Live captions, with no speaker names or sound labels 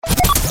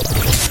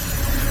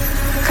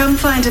Come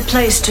find a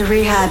place to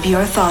rehab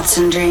your thoughts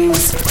and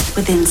dreams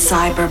within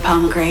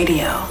Cyberpunk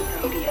Radio.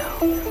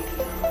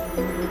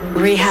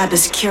 Rehab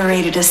has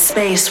curated a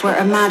space where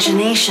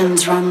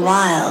imaginations run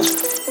wild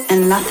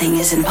and nothing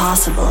is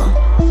impossible.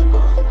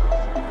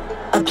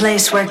 A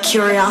place where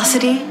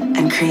curiosity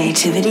and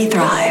creativity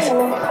thrive.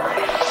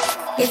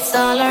 It's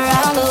all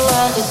around the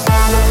world. It's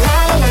all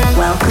around.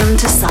 Welcome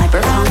to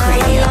Cyberpunk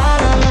Radio,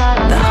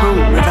 the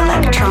home of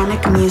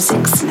electronic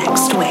music's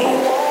next wave.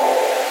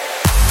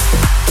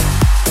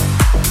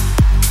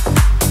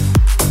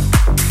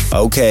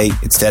 Okay,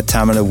 it's that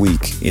time of the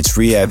week. It's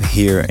Rehab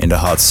here in the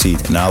hot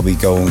seat, and I'll be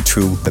going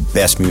through the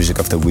best music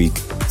of the week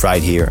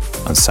right here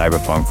on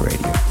Cyberpunk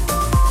Radio.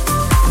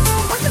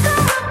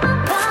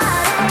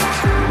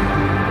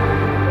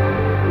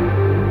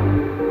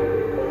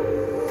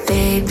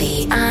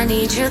 Baby, I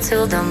need you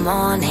till the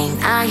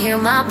morning. I hear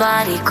my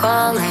body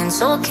calling,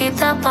 so keep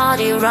that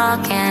body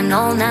rocking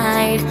all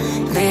night.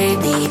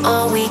 Baby,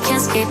 oh, we can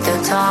skip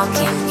the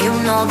talking. You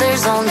know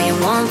there's only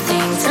one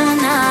thing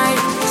tonight.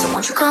 So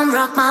won't you come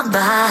rock my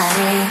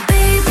body?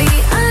 Baby,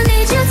 I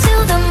need you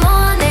till the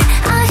morning.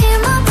 I hear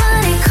my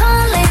body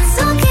calling,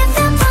 so keep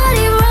that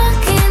body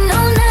rocking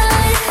all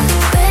night.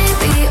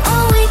 Baby,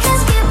 oh, we can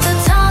skip the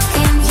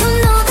talking. You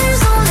know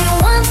there's only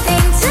one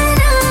thing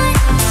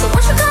tonight. So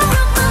won't you come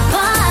rock my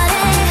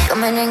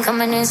body?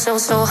 Coming in so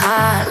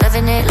hot.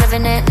 Living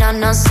it,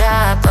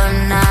 non-stop.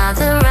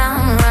 Another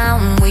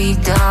round, we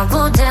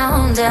double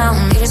down.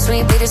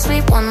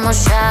 Bittersweet, one more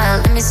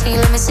shot. Let me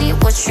see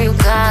what you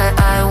got.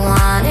 I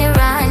want it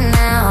right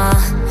now,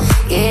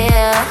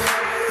 yeah.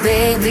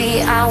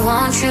 Baby, I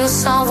want you,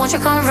 so won't you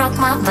come rock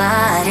my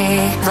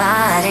body.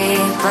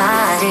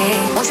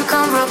 Won't you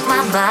come rock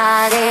my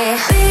body?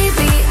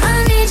 Baby,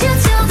 I need you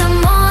till the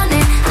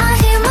morning. I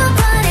hear my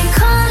body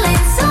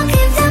calling, so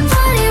keep that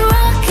body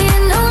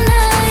rocking all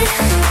night.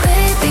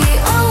 Baby,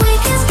 oh, we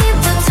can skip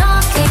the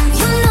talking.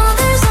 You know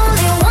there's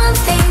only one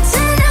thing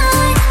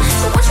tonight.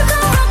 So won't you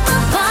come rock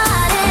my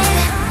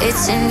body?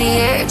 It's in the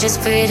air,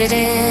 just breathe it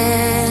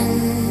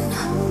in.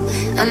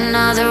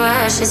 Another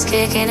rush is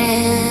kicking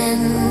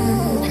in.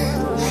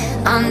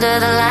 Under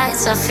the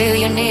lights, I feel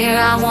you near.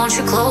 I want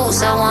you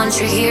close, I want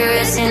you here.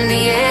 It's in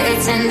the air,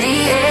 it's in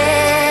the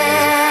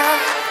air.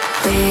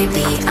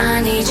 Baby,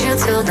 I need you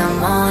till the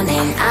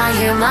morning. I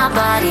hear my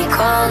body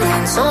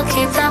calling, so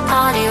keep that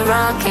body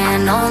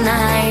rocking all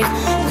night.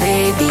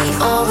 Baby,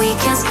 oh, we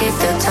can skip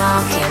the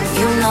talking.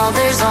 You know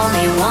there's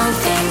only one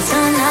thing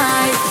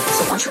tonight.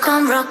 So won't you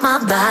come rock my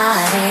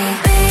body?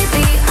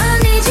 Baby, I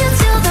need you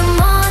till the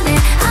morning.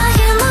 I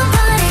hear my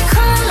body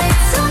calling,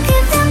 so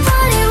keep that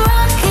body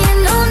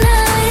rocking all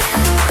night.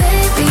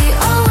 Baby,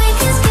 oh, we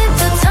can skip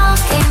the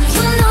talking.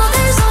 You know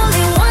there's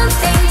only one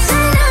thing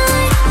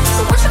tonight.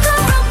 So won't you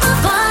come rock my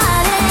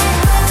body?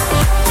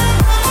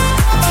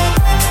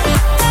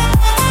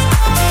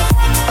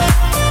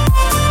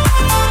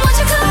 Won't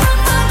you come rock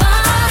my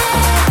body?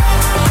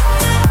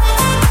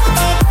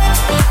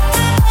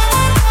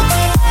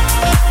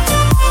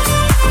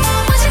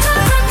 Won't you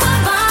come rock my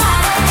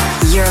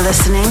body? You're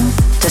listening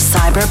to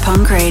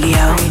Cyberpunk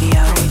Radio.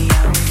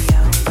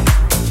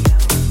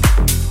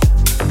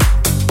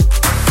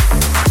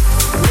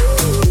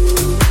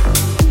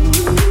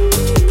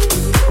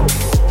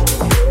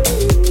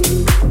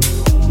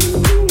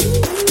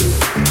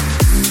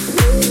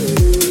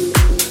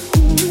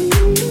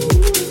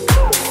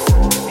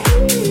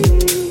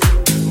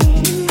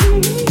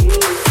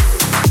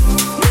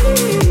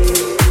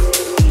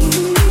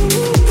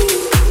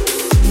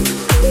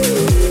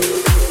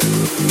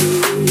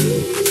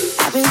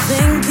 I've been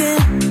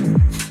thinking,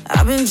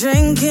 I've been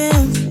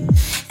drinking.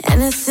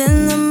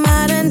 Anything the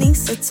matter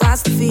needs to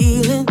toss the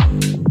feeling.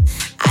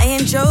 I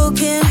ain't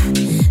joking,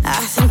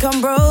 I think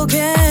I'm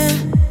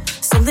broken.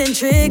 Something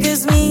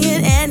triggers me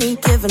at any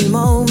given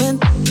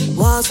moment.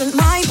 Wasn't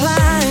my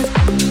plan,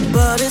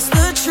 but it's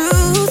the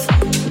truth.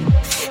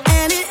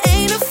 And it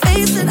ain't a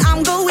phase that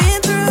I'm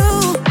going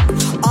through.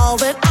 All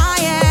that I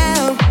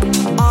am,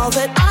 all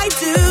that I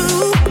do,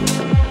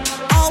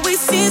 always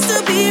seems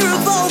to be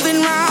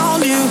revolving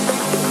around you.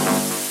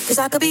 Cause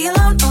I could be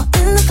alone or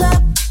in the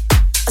club,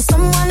 or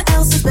someone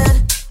else's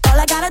bed. All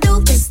I gotta do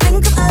is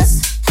think of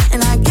us,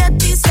 and I get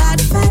these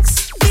side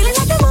effects. Feeling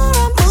like the more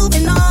I'm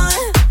moving on,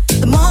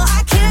 the more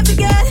I can't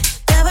forget.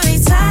 Every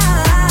time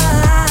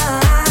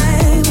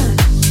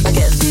I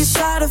get these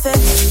side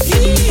effects.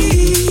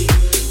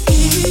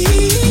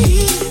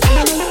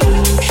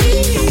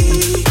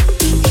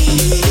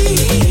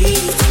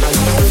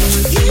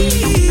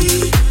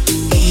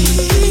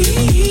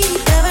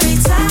 Every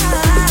time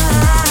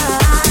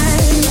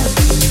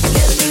I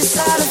get these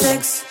side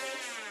effects.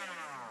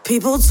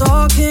 People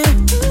talking,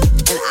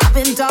 and I've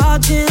been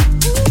dodging.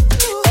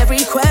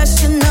 Every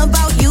question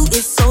about you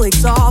is so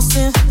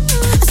exhausting.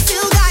 I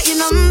still got your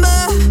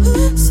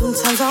number.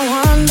 Sometimes I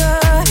wonder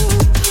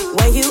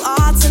where you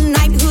are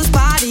tonight, whose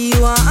body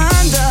you are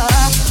under.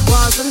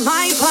 Wasn't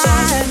my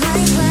plan,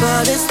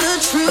 but it's the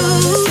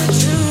truth.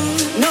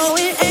 No,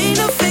 it ain't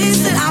a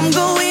phase that I'm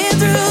going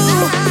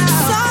through.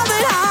 It's all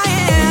that I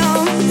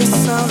am,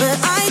 it's all that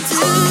I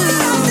do.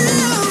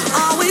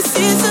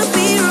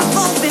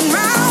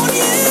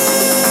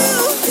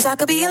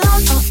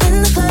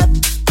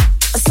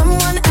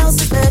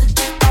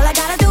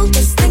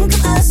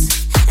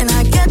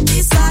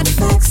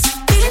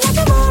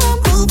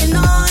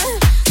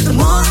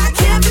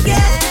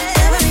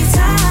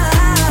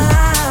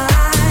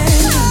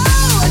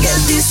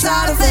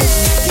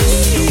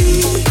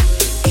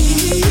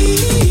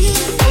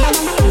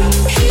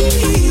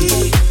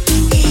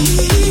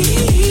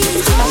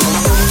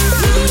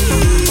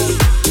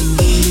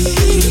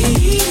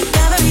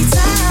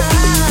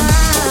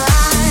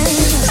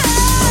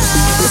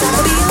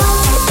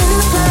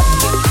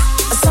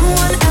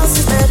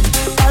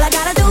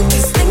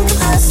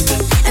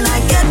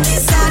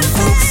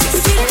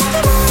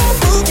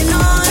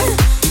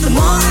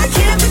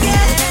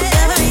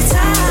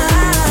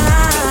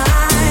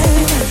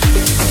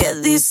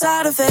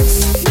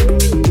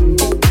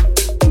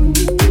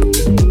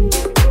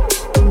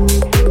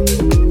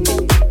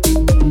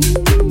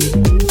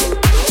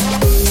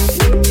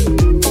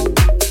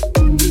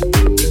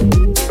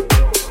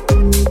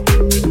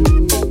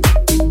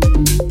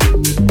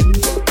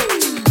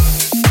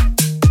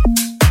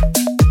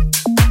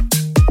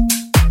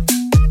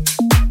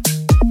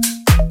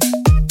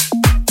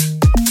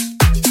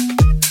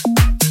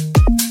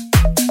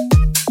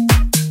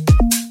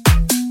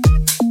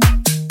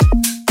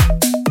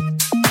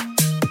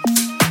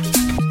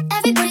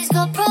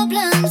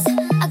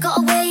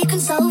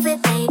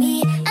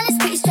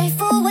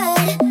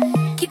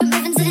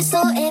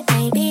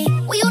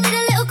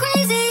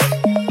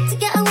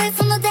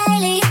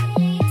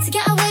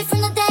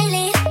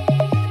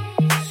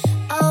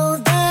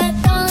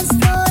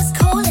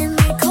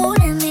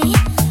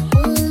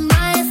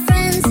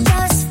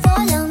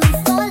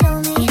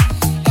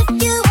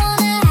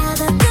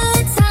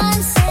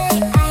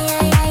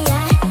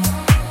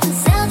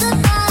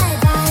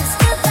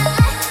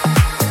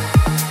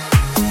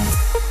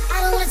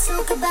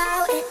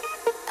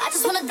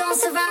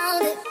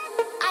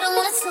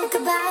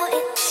 about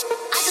it.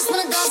 I just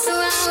wanna dance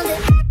around it.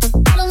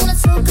 I don't wanna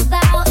talk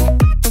about it.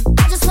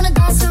 I just wanna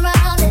dance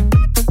around it.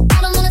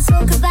 I don't wanna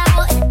talk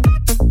about it.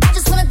 I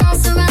just wanna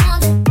dance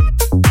around it.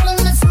 I don't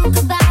wanna talk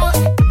about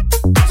it.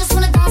 I just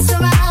wanna dance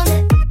around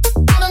it.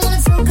 I don't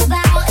wanna talk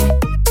about it.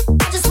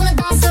 I just wanna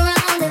dance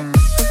around it.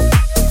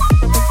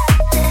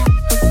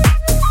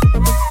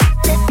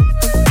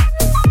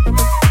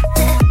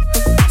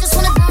 I just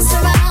wanna dance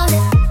around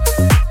it.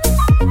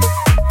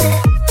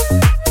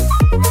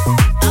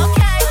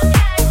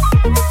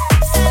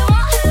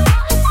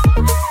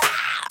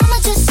 I'ma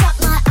just shut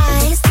my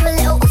eyes, do a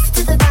little off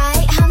to the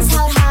right, hands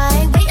held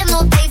high, waiting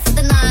all day for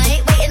the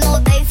night, waiting all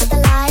day for the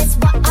lights.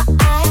 Why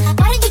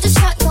don't you just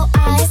shut your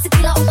eyes?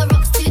 Tequila on the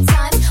rocks 2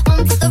 times,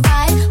 one for the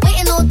ride,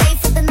 waiting all day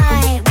for the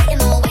night,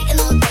 waiting all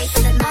day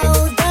for the night.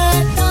 Oh, the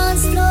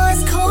dance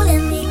floor's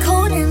calling me,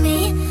 calling me.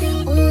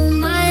 All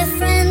my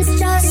friends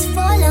just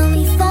follow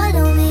me,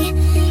 follow me.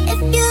 If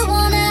you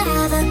wanna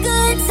have a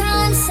good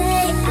time,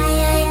 say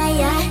aye, aye,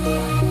 aye, aye.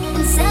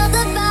 And tell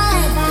the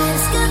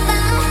vibes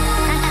goodbye.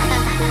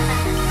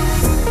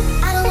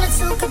 I don't wanna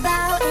talk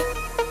about it.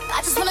 I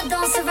just wanna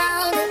dance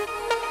around it.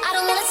 I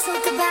don't wanna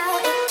talk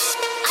about it.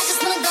 I just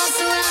wanna dance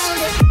around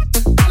it.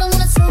 I don't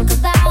wanna talk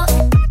about it.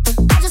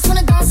 I just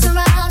wanna dance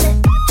around it.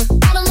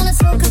 I don't wanna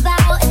talk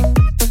about it.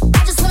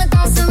 I just wanna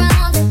dance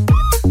around it.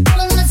 I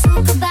don't wanna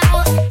talk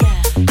about it.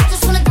 I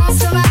just wanna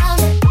dance around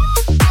it.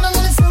 I don't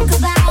wanna talk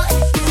about it.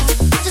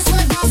 I just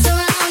wanna dance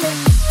around it.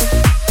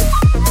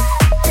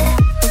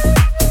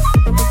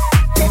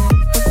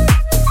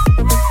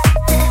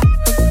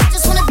 I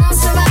just wanna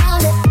dance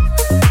around it. I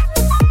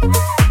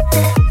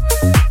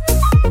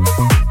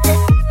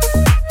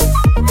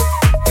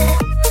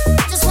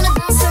just wanna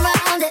dance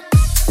around it.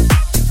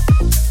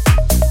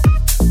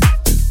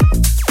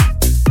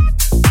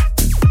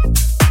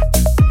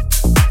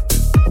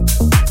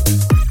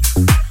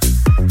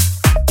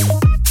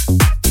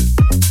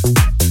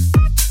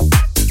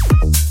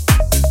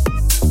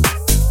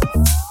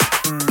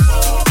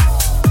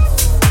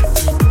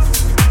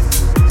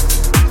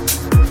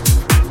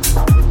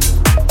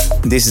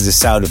 This is the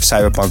sound of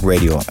Cyberpunk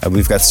Radio, and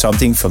we've got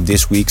something from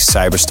this week's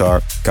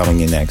Cyberstar coming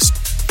in next.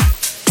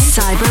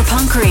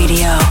 Cyberpunk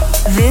Radio.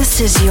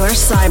 This is your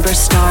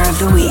Cyberstar of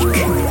the Week.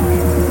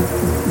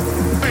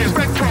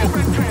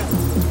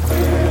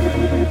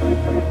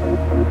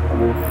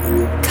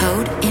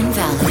 Code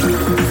invalid.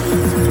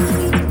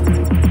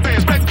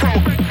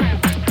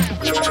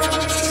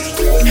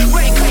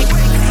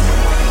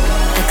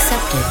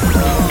 Accepted.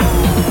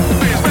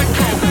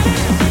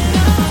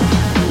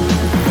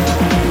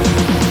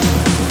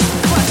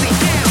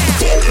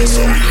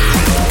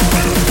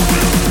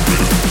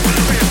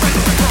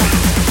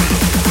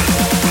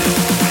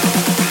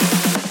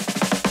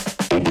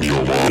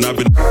 And I've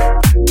been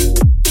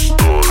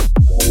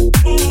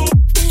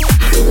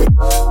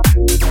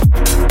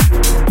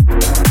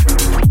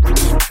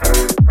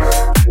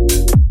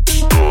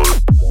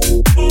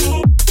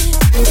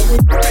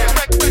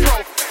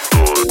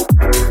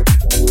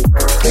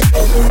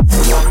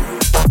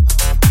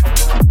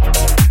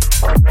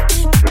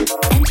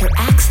Enter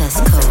access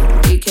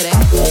code. Are you kidding?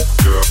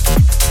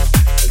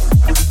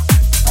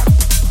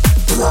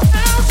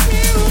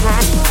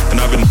 and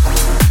I've been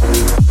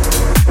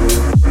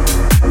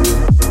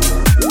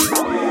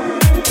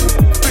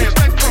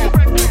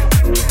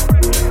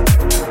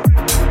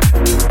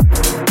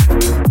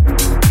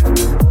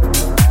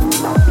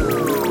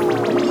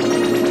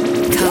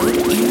Code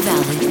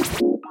invalid.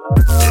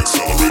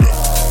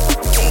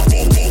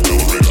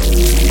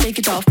 Take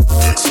it off.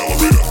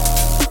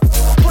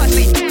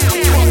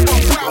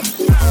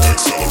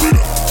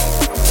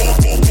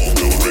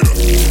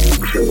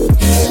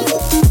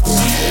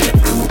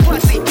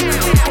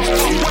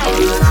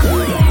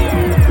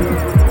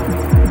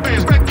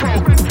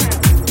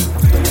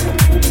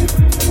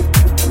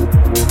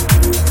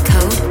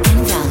 Code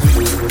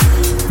invalid.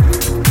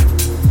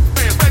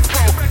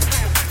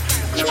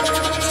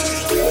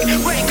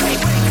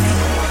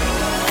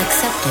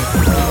 Accepted.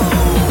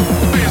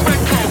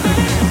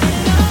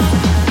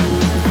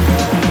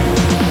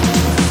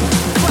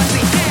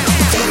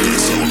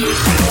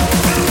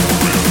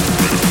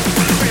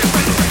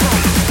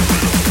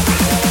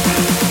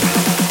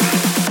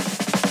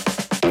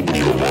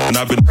 and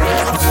I've been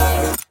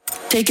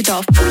Take it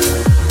off.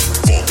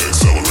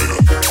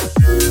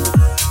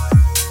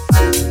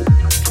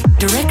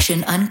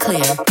 Direction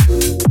unclear.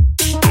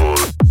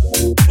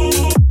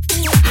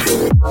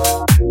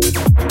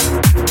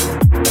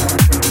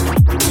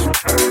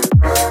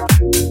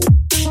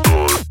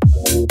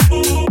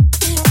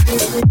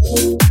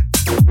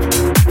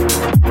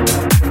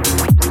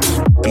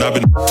 and I've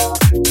been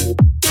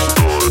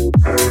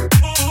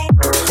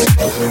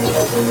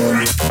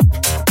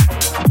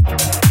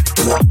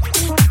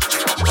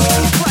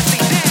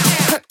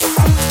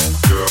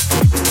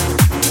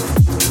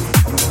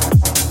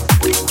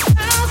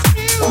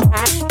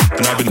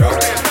and I've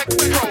been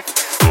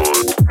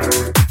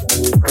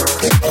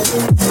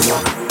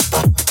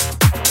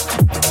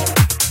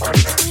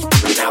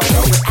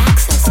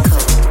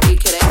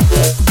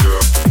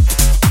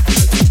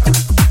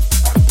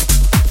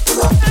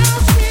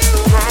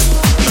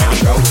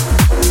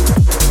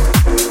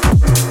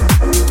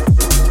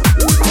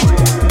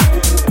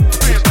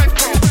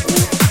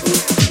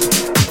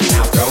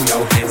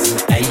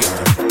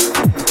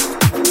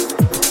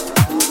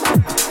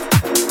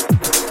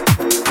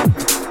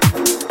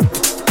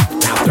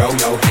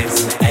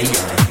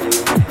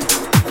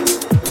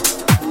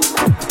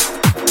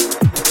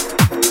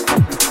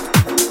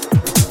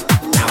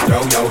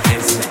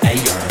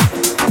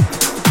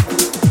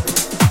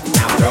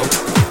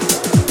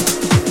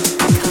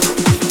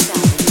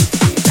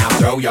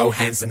your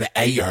hands in the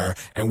air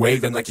and wave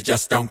them like you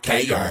just don't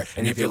care.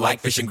 And if you like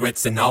fish and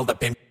grits and all the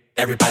pimp,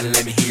 everybody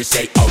let me hear you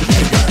say, oh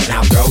yeah.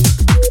 Now throw.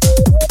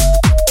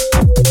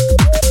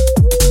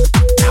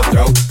 Now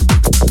throw.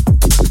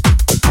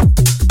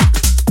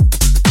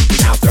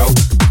 Now throw.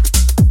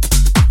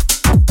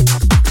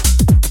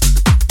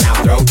 Now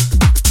throw.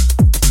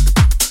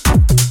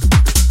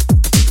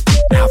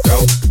 Now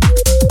throw.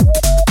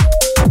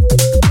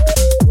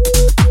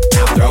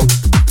 Now throw.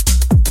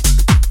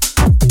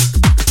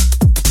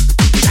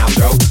 Now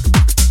throw.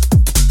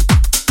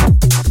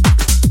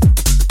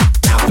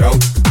 Now throw.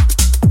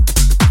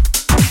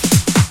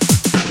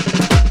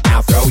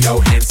 Now throw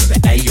your hands in the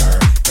air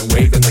and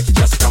wave them like you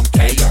just don't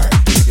care.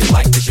 If you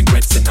like fish and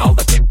grits and all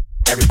the pimp,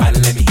 everybody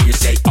let me hear you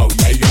say, oh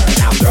yeah.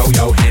 Now throw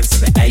your hands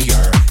in the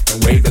air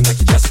and wave them like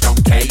you just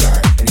don't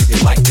care. And if you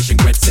like fish and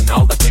grits and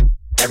all the pimp,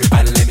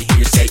 everybody let me hear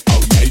you say,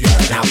 oh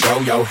yeah. Now throw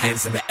your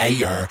hands in the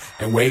air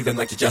and wave them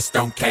like you just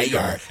don't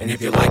care. And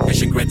if you like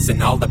fish and grits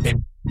and all the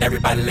pimp,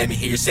 everybody let me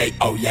hear you say,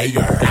 oh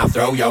yeah. Now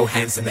throw your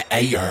hands in the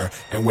air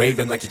and wave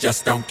them like you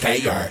just don't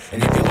care.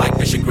 And if you like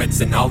fish and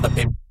grits and all the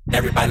pimp,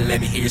 everybody let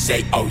me hear you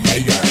say, oh yeah.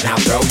 Now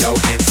throw your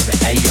hands in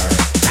the air.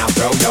 Now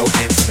throw your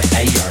hands in the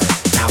air.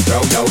 Now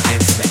throw your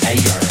hands in the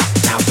air.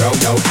 Now throw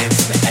your hands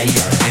in the air.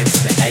 Hands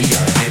in the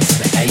air. Hands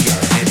in the air.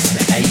 Hands in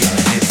the air.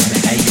 Hands in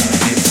the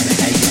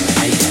air.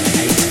 Hands in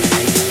the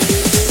air.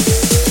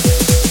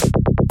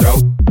 Throw.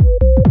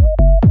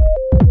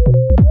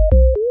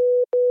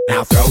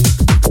 Now throw.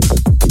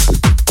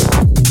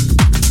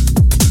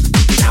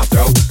 Now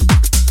throw.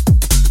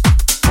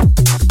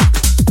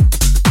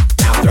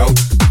 Now throw.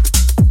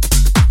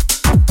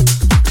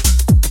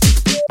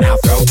 Now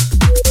throw. Now throw.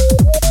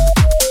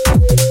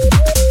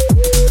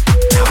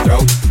 Now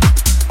throw. Now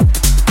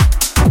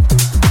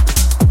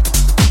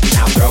throw.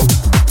 Now throw.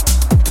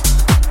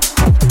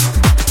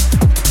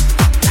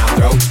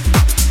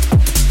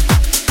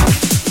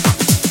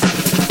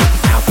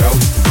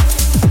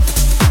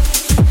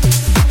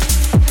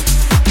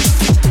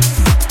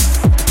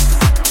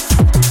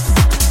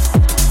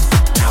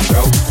 Now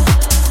throw.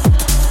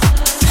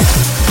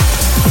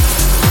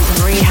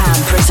 Rehab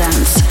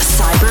presents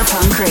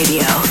Cyberpunk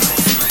Radio.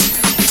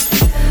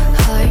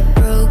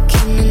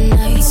 Heartbroken and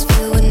nights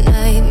filled with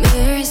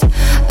nightmares. I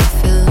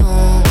feel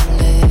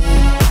lonely.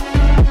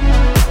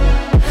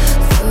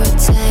 Throw it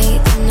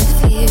tight in the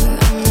fear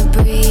and the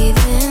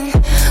breathing.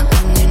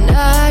 When you're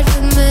not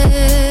with me,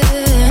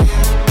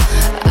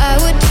 I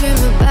would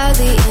dream about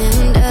the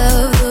end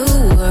of the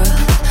world.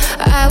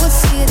 I would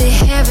see the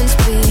heavens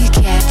be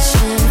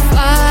catching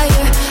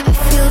fire. I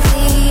feel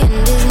the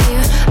end is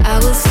near. I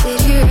will sit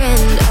here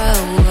and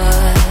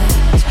watch.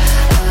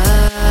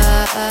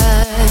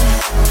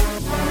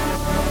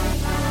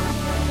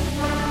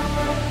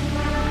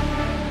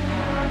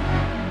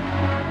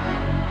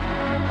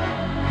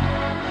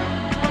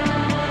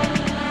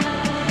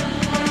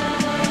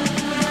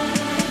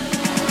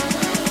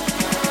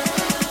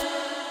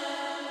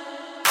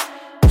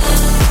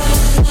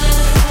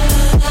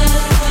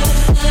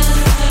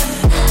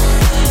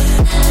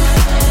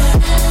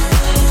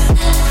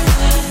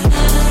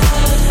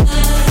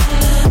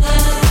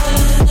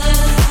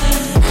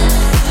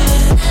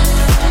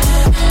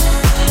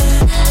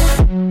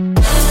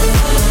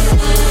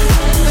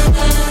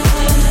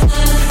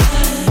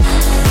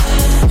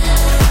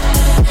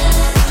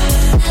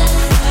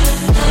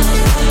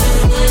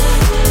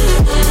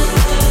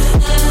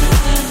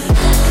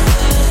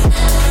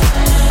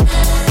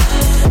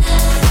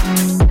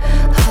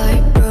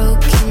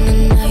 Heartbroken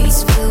and nights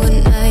filled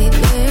with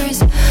nightmares.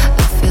 I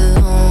feel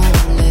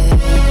lonely.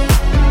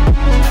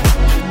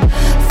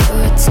 Throw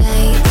it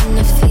tight in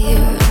the fear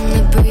and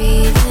the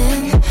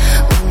breathing.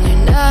 When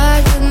you're not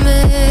with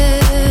me,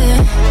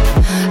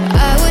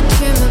 I would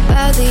dream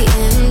about the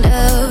end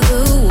of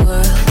the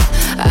world.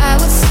 I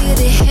would see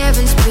the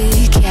heavens be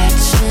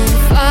catching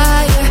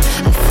fire.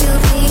 I feel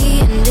the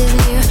end is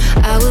near.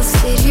 I will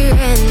sit here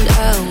and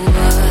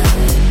watch.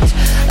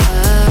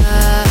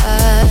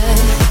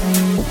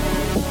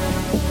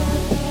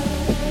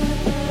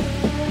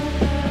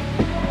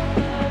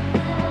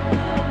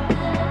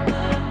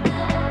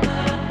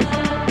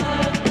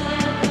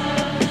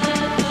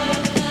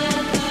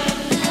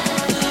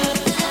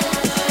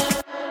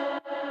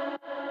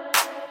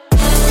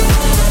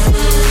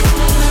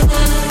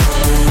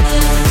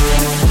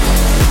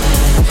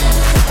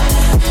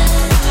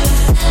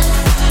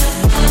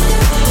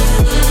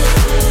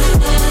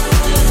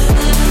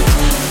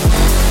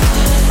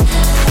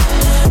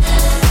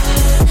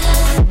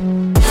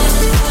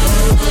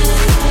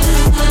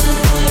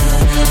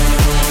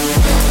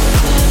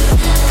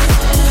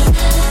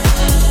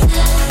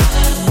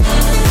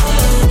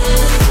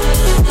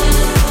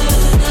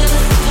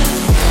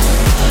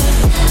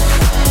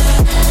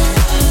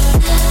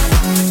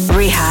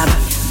 Rehab.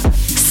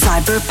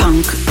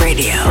 Cyberpunk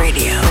Radio.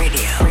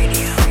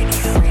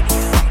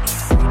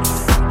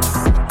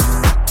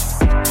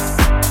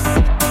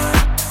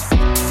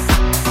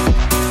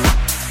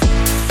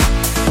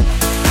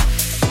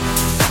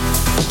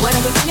 When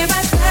I'm looking at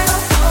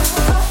myself,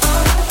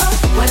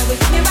 when I'm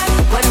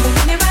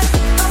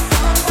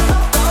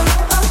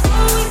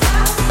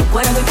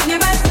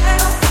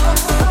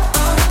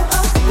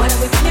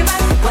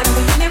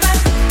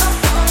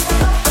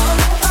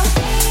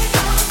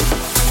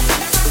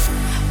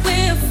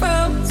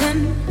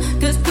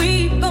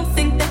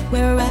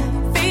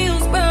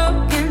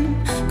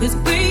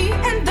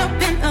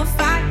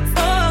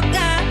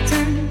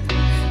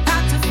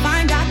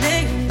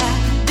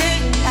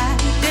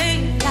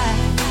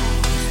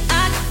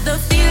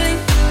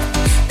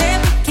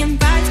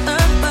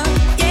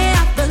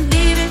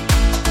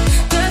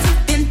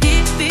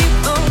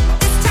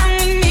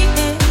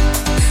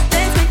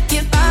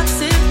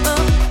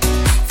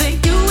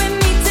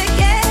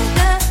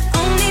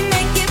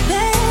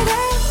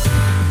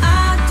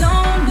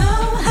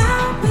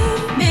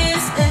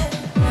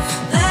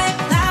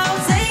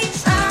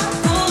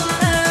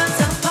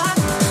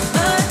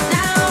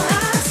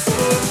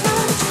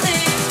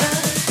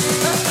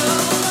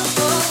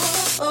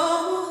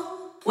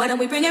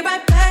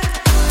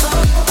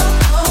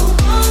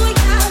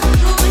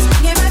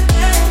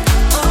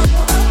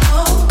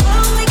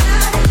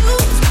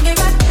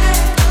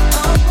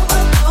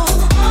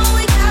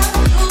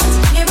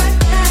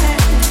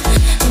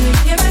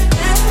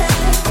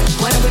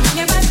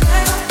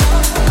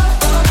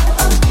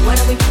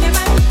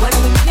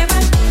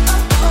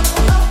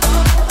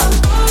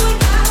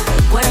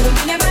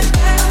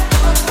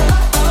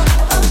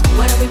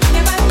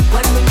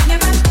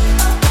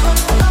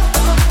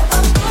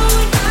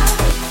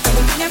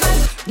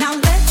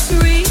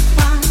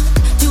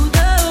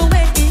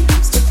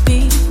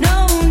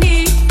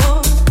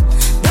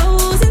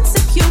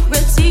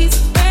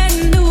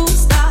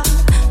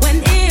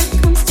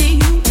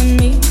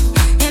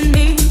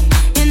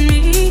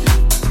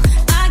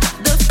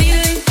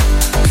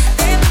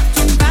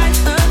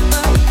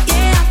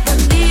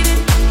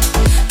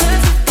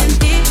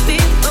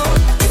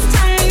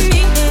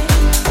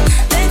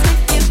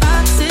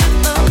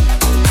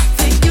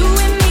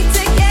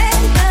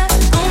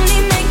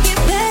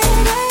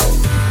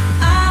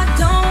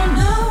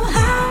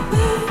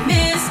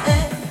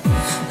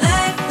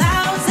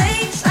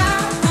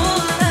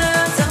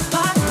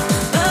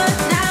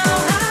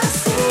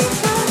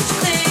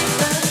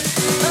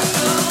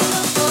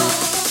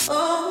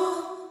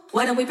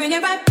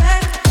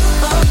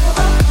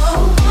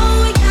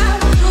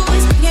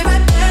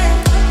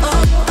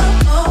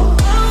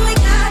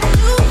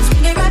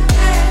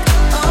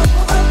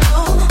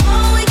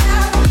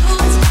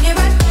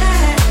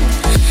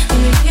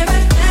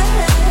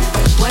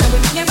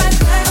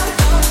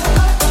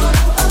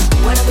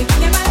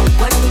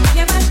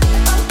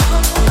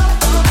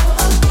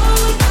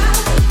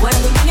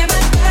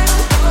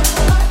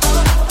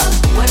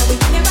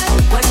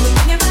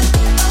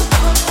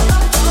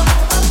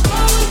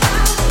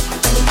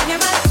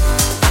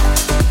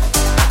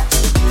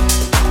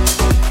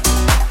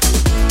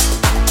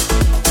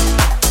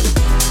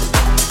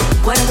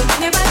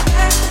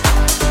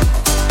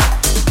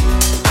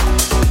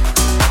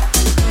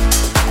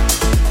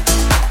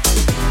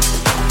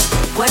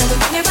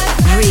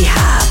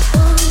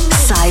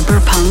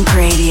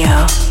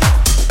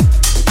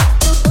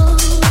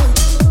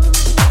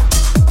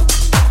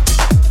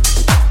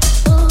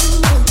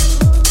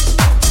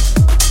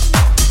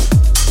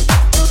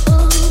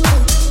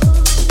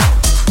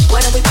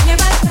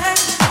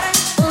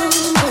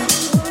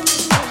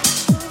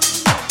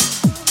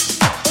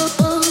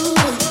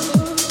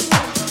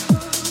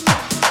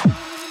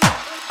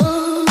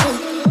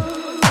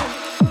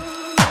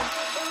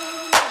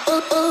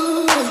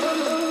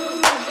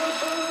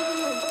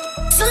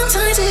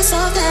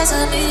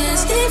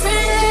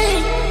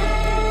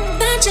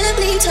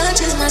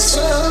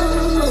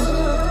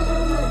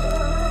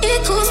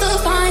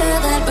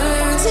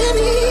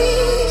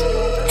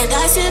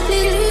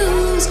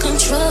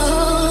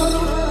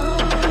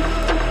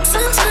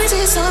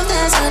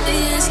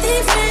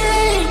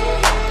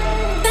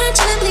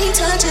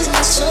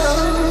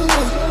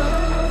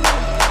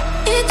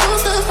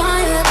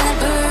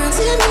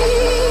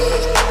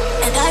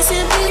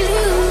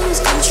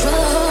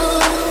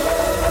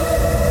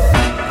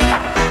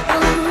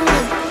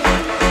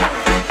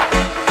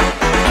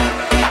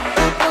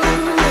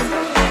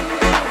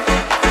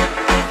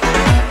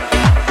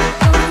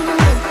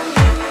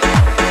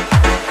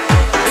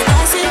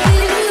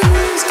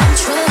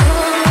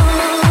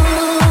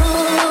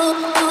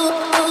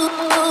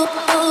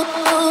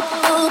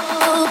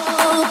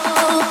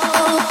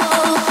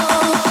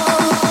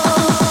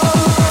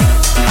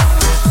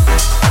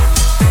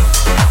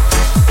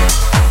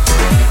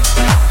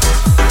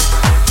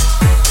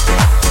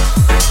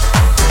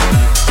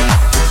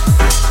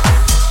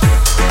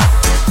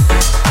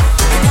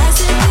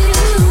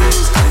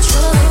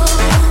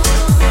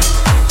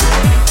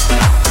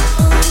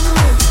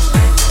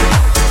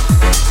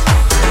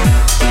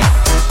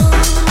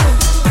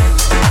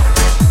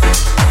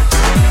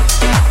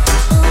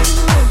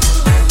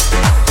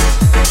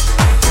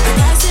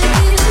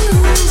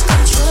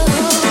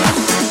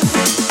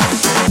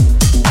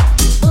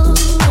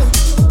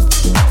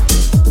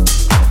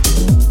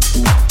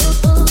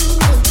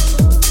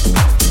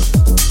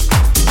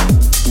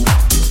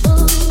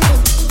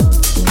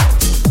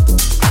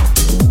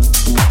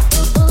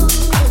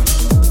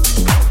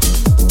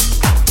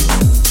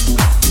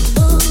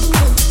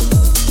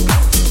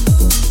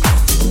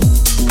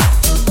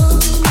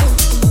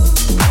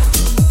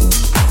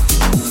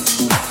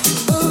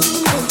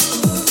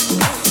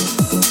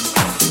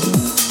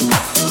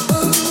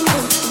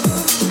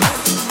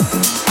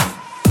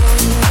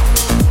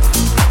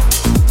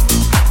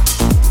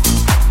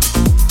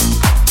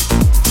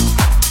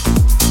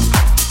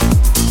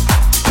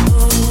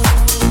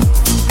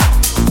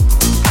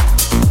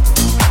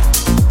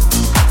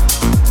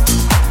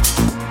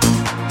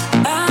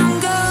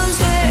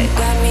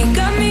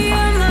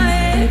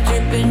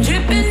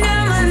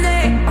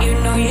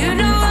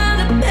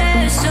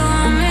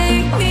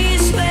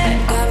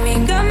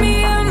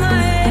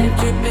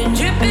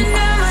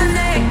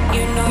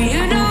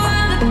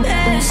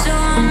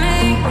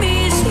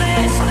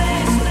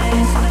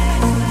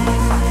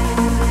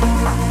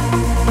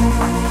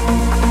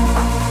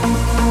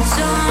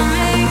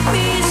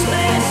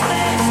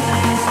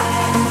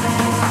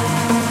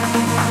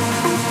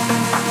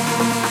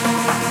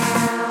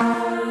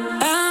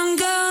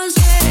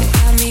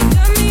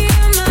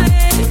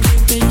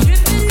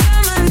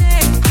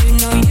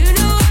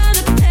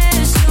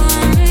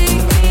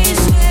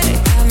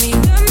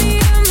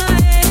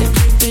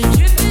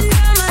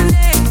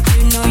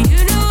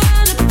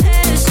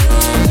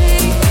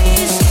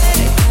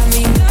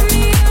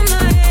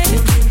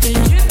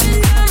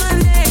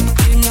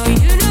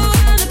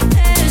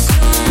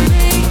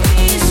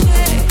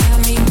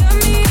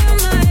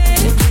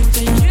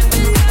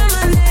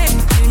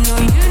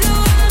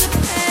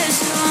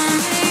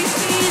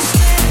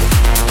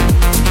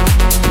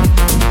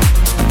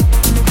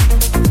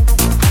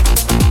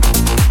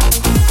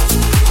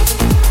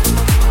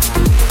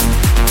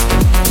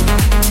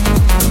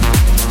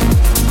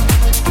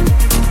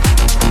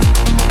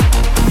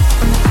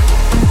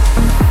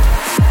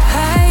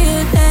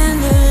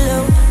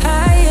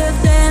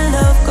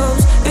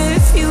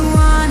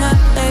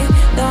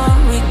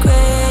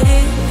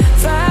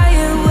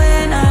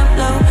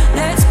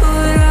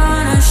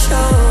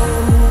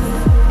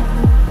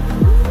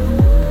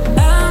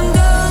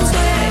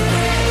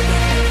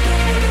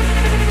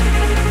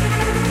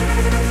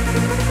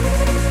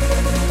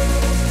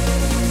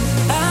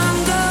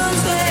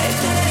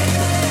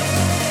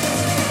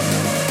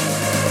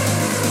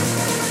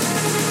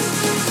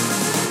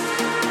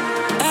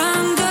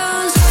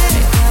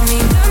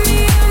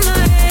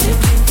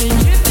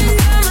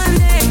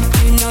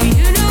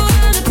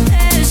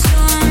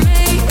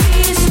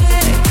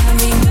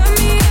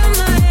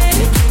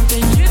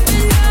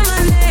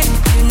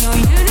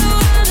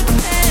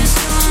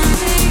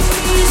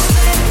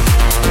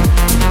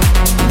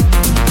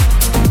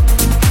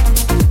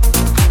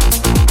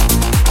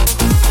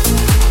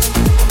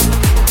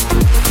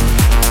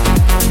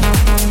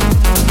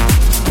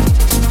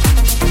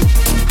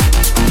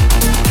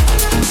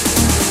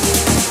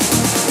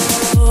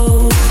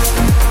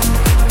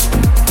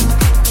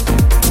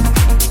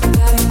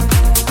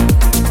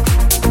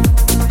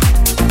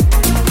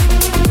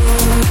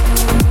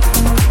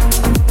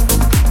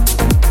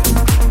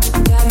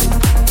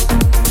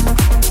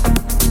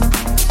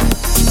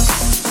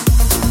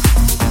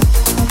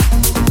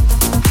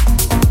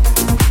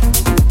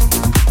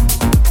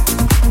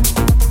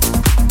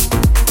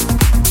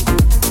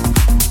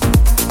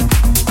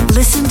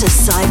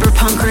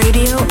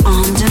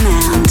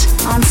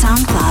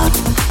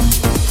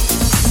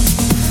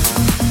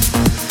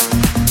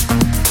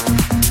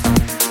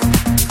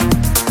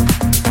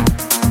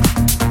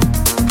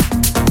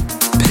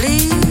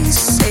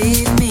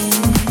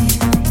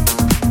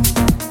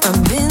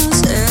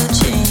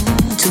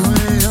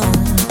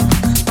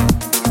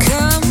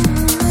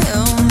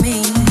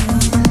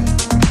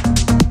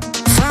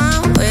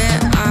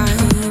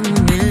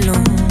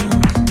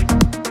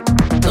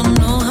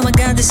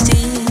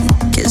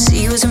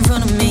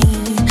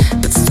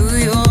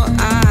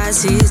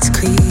eyes, it's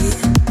clear.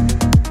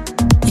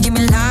 You give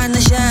me light in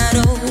the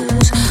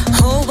shadows,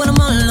 hope when I'm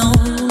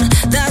alone.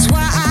 That's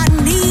why I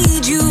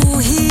need you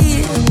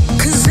here.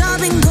 'Cause I've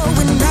been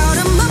going out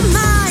of my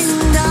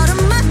mind, out of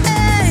my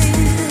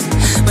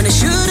head, when I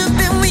should have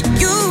been with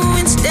you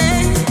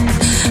instead.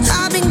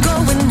 I've been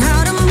going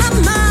out of my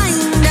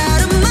mind,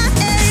 out of my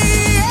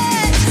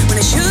head, when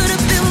I should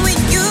have been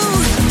with you,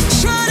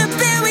 should have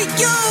been with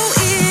you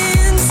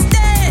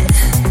instead.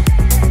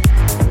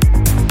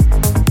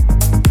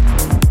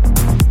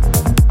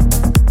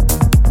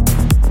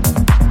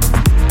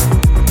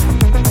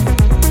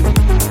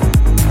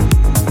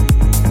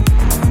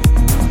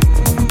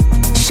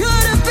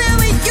 Should have been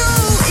with you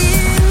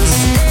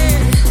instead.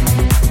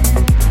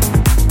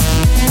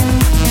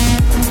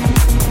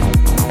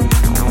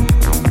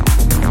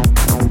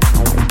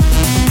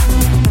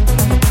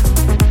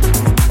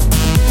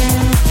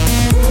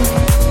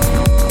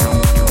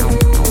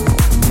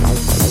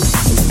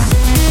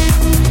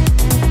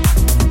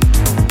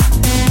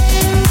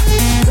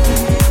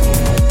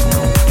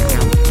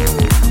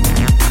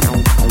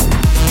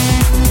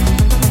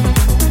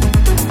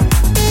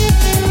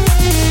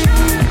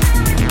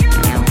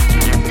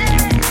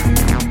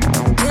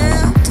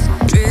 Kept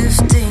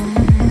drifting,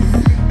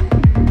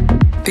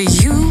 but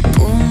you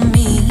pull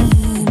me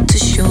to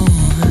shore.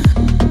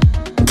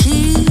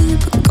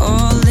 Keep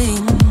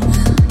calling,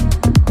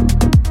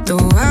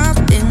 though I've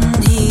been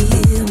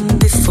here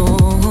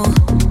before.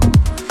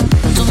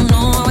 Don't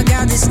know how I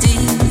got this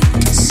deep.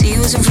 See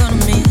what's in front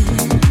of me.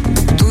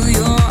 Through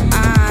your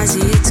eyes,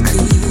 it's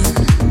clear.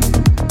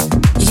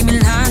 You give me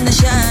light in the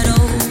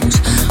shadows,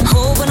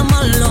 hope when I'm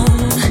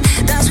alone.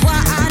 That's why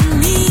I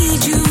need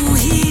you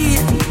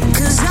here.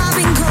 'Cause I've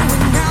been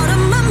going out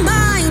of my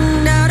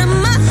mind, out of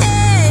my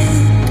head,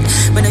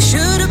 when I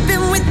should have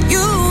been with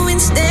you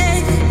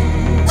instead.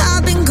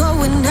 I've been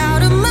going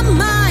out of my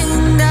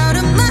mind, out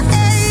of my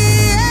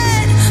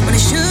head, when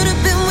I should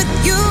have been with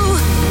you,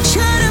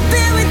 should have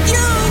been with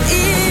you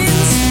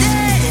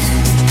instead.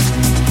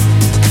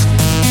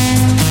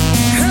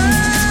 Oh,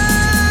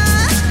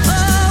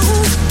 oh,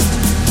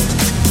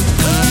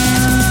 oh,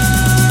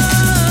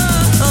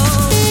 oh.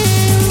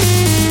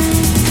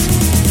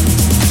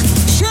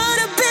 Should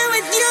have been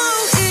with you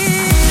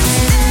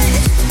instead.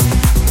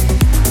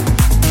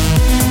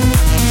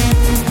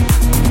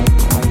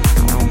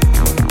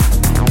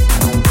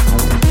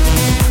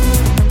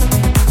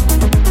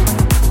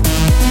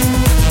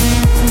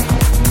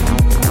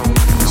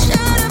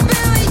 Should have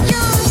been with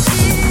you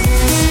instead.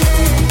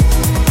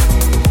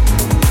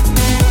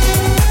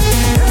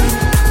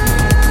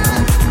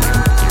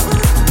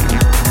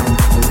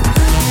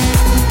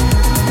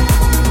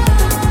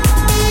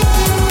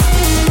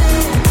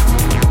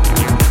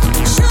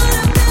 Should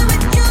have been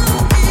with you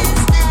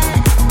instead.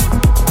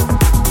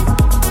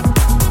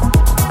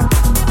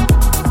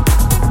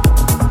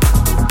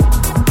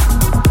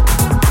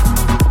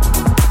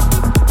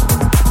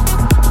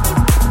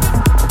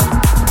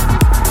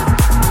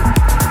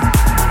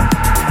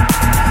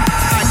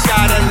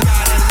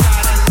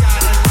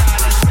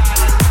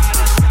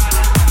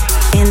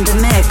 In the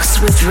mix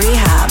with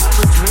Rehab.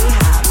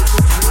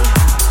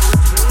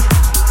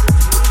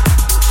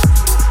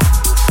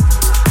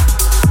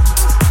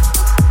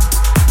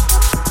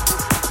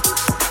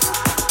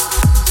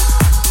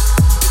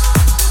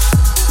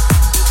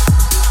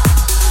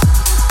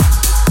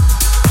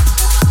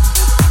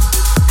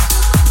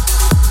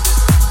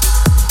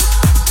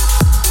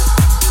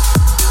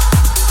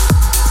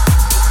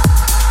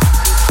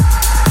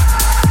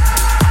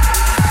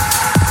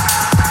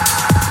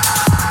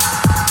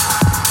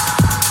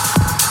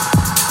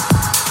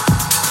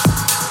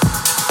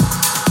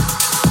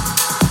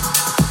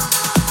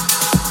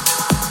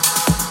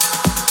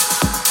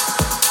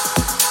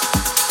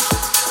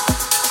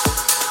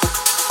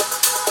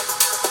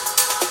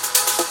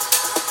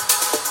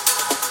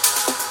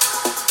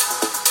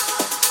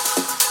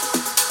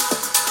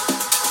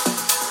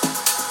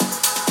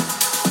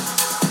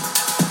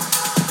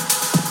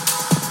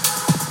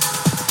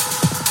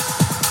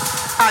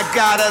 I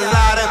got a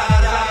lot of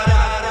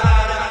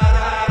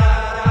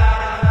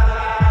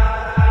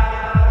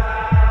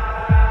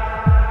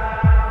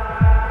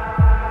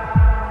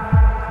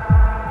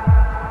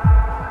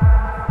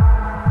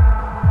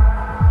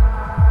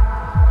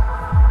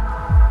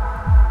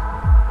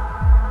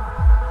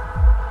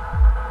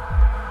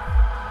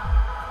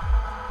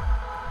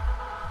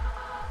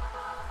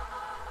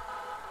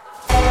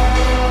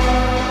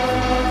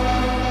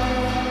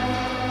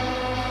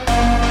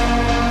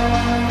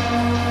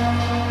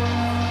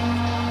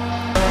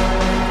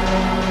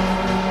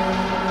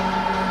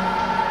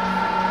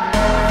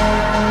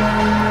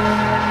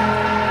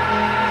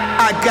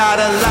got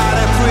a lot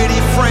of pretty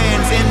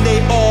friends and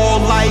they all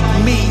like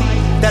me.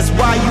 That's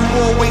why you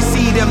always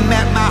see them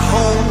at my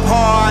home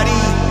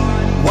party.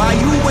 Why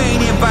you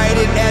ain't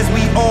invited as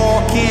we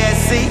all can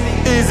see?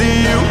 Is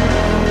it you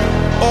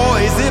or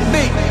is it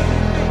me?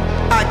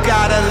 I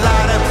got a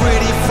lot of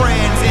pretty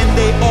friends and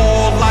they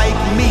all like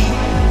me.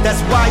 That's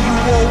why you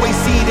always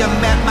see them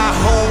at my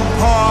home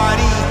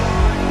party.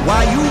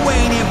 Why you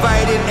ain't invited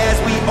invited as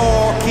we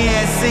all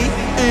can see.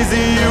 Is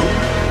it you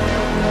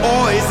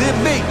or is it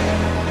me?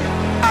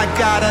 I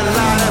got a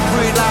lot of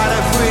free, lot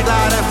of free,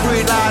 lot of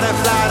free, lot of,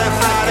 lot of,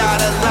 I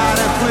got a lot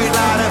of free,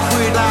 lot of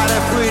free, lot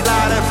of free,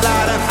 lot of,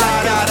 lot of,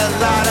 I got a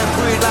lot of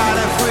free, lot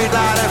of free,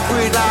 lot of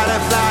free, lot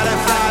of, lot of,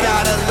 I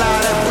got a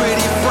lot of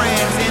pretty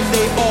friends and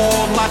they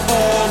all my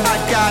all. I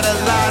got a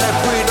lot of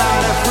free,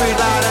 lot of free,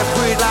 lot of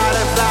free, lot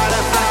of, lot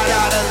of, I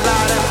got a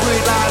lot of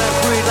free, lot of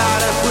free, lot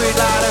of free,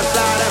 lot of,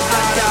 lot of,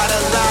 I got a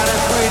lot of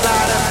free,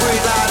 lot of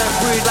free, lot of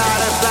free, lot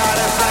of, lot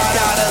of, I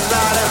got a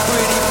lot of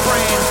pretty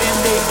friends and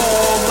they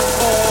all my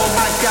all.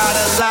 I got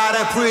a lot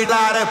of free,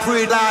 lot of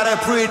free, lot of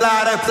free,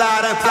 lot of,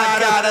 lot of, I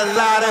got a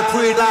lot of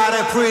free, lot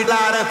of free,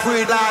 lot of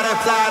free, lot of,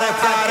 lot of,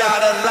 I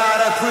got a lot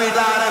of free,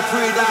 lot of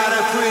free, lot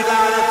of free,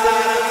 lot of,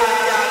 lot of,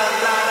 I got a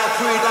lot of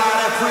free, lot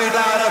of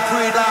free, lot of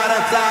free, lot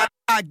of, lot of,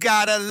 I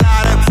got a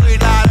lot of free,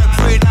 lot of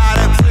free, lot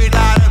of free,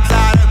 lot of,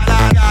 lot of,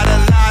 I got a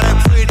lot of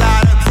free,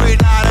 lot of free,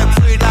 lot of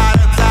free, lot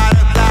of, lot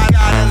of, I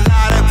got a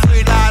lot of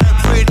free, lot of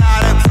free,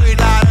 lot of free,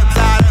 lot of,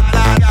 lot of,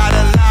 I got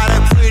a lot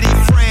of pretty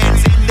friends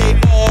and they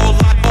all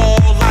my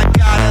all. I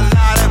got a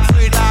lot of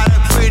free, lot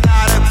of free,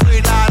 lot of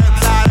free, lot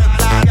of, lot of,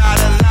 I got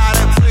a lot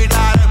of free,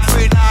 lot of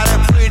free, lot of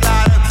free, lot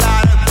of,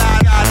 lot of, I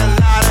got a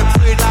lot of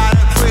free, lot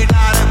of free,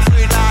 lot of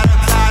free,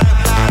 lot of,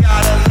 lot of, I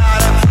got a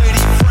lot of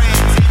pretty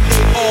friends and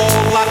they all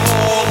my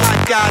all. I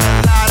got a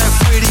lot of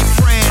pretty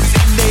friends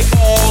and they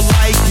all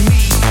like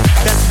me.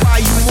 That's why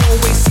you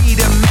always see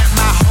them at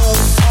my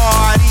home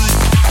party.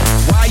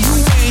 Why you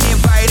ain't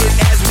invited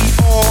as we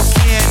all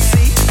can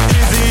see?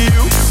 Is it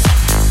you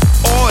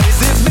or is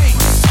it me?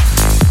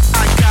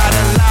 I got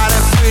a lot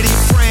of pretty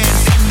friends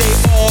and they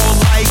all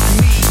like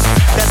me.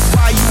 That's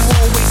why you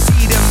always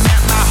see them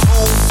at my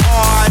home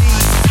party.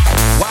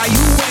 Why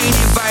you ain't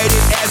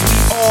invited as we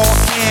all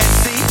can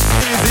see?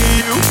 Is it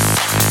you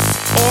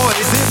or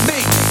is it me?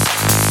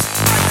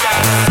 I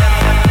got a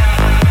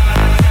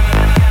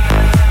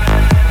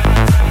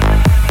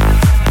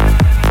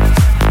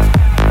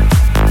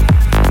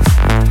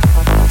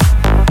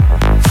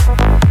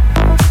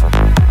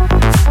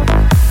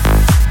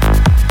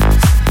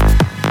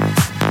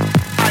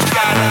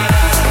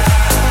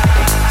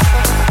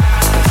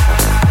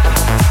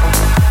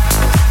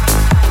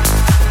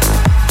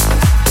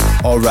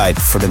Alright,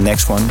 for the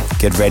next one,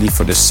 get ready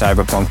for the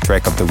cyberpunk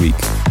track of the week.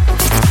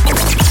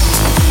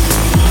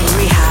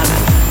 Rehab.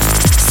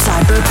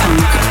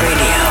 Cyberpunk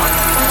Radio.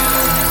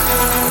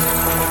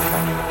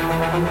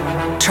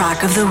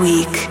 Track of the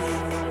week.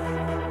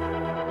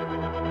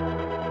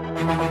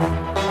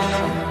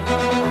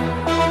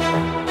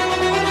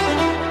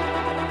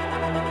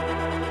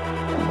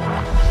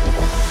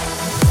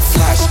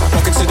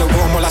 Walk into the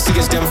room, all I see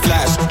is them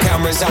flash.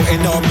 Cameras out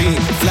and on me,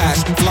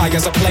 flash. Fly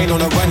as a plane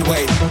on a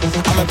runway.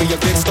 I'ma be a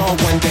big star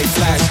one day,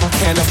 flash.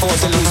 Can't afford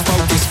to lose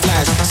focus,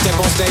 flash. Step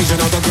on stage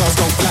and all the girls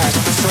gon' flash.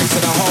 Straight to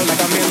the hole like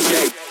I'm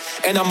MJ.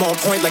 And I'm on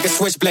point like a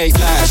switchblade,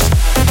 flash.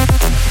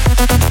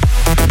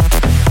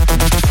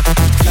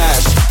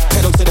 Flash.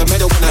 Pedal to the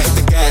metal when I hit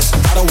the gas.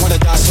 I don't wanna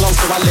die slow,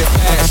 so I live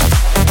fast.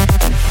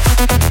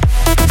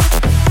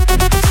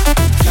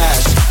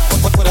 Flash.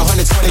 Put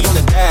 120 on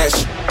the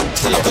dash.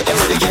 Till I put that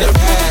money in the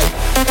bag.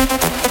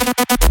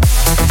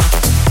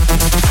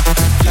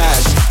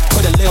 Flash,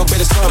 put a little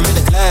bit of something in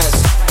the glass.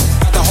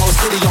 Got the whole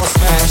city on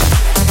smash.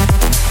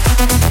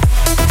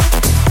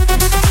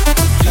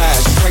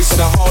 Flash, straight to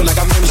the hole like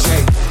I'm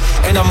MJ.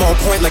 And I'm on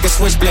point like a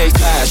switchblade,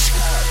 flash.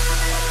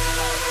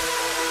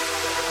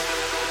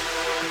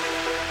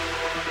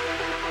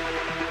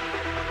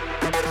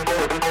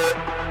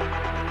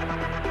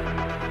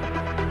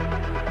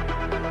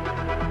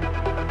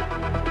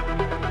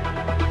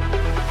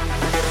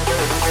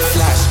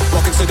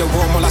 To the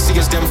room, all I see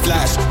is them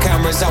flash.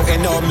 Cameras out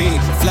and on me,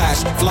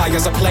 flash. Fly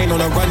as a plane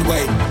on a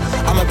runway.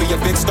 I'ma be a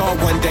big star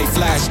one day,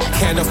 flash.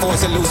 Can't afford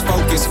to lose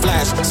focus,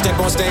 flash. Step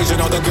on stage and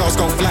all the girls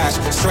gon' flash.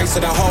 Straight to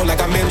the hole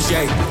like I'm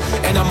MJ.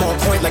 And I'm on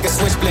point like a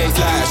switchblade,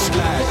 flash.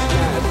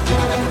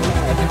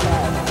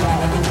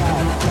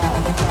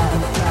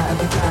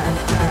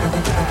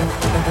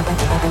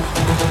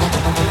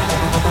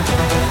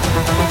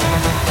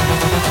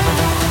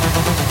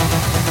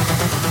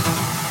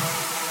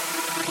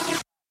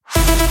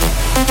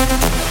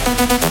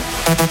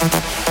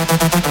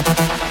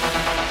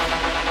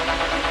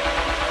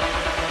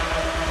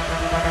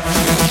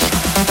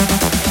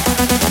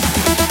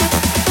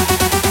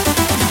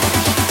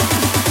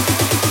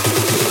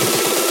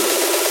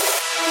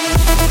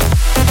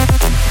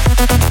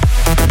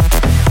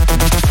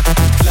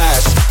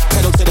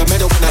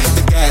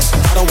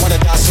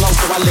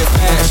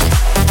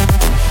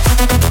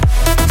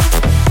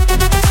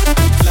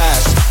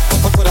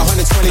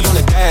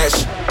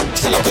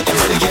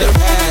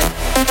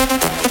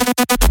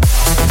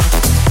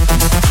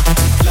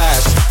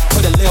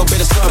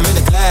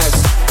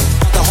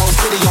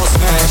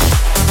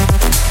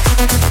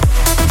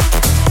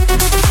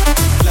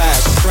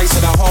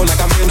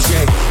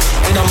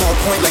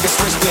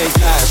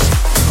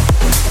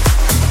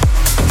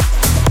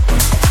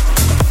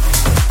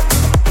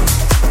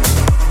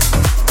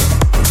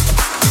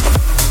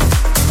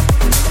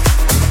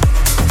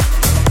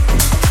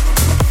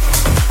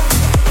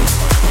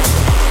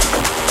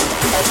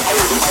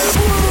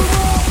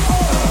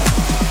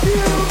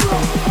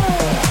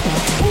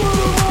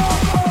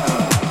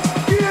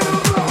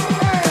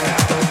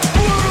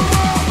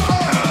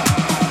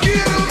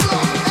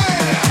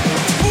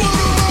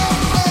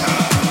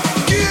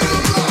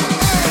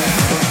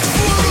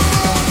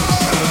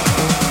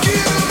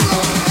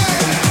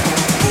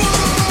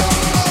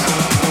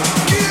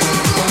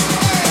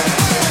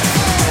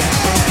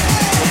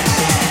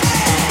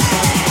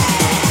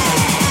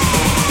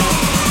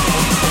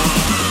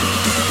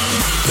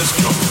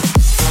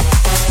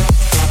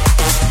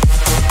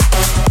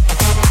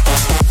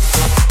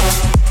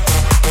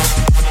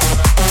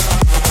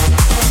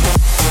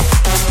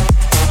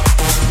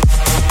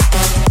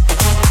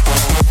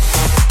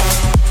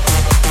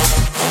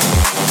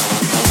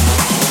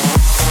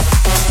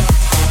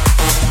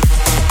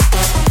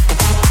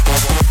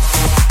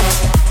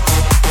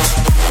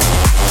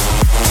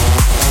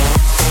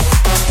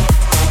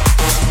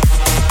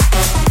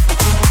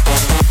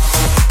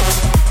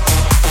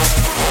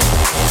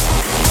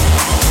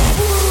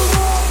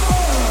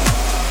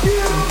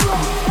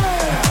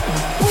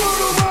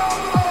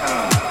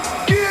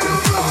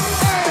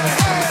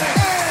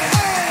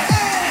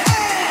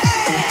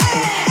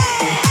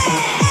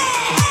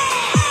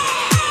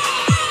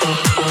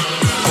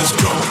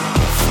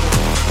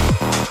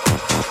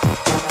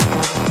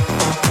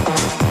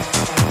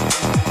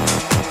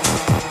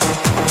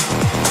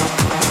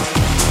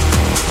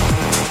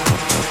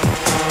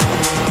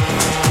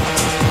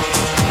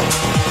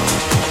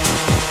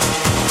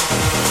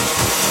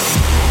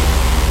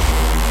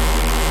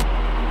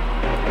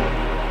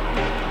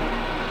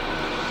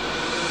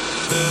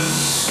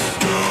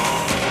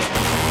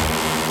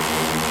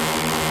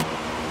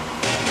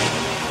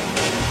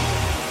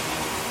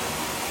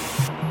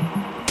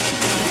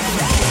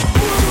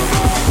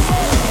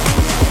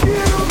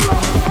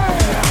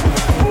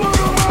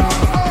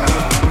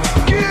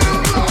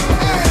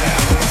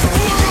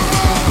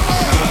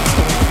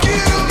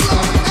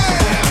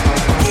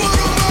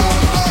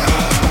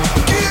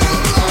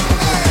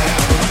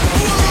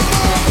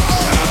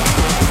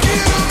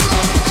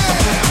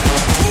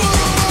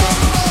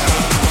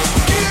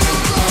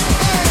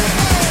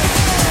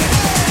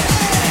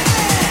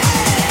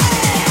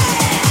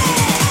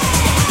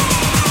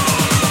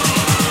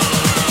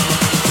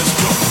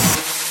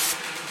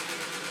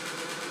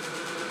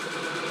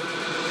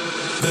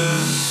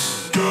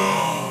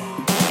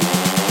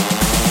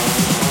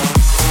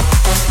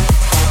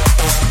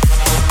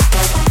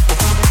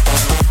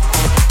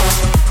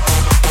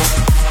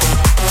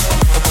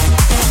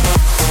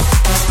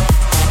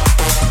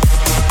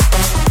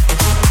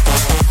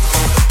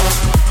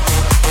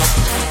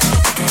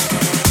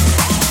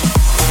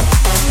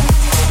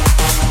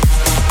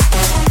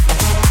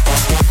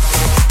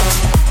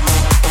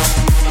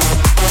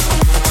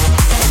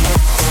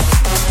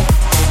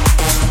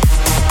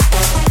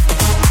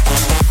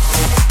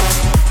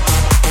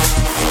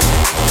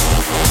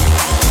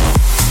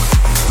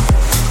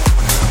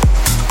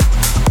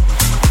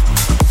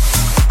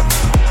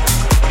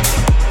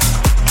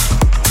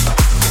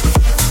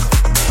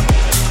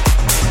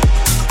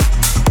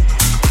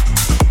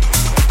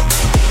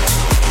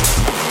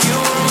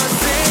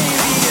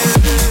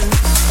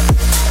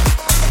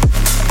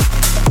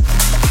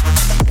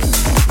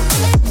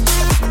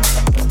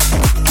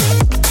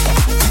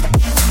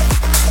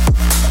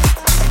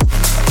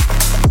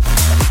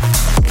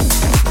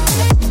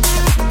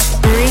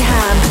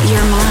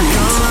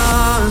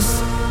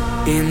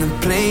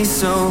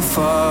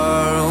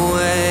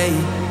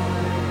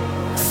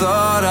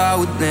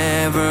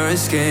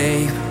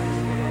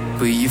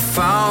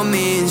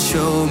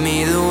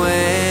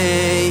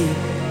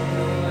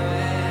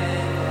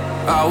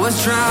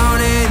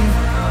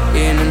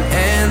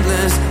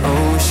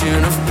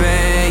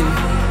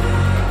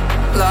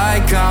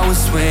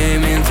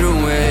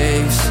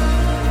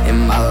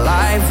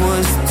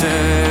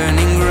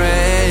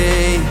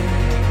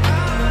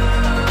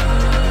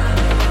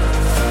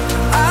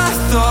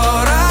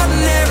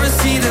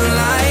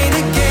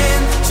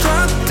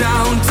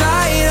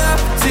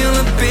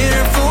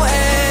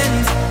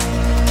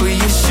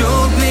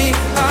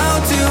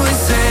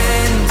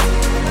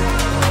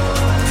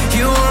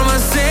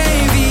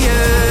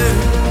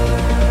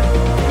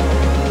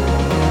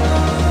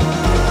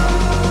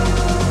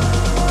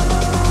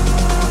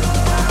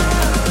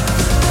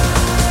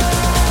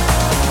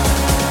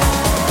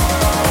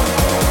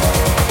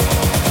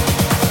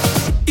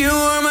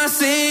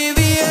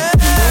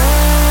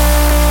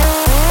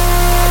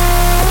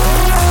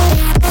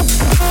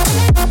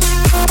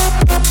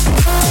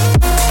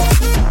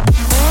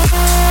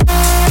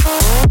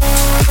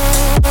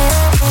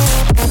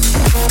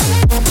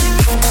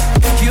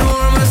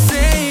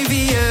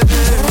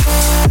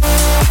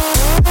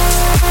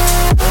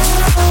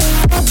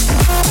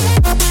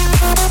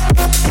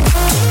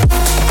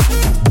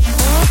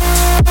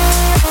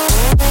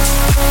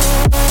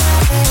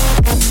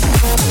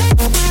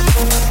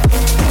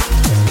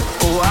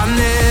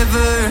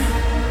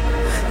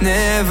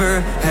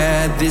 Never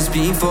had this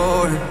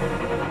before.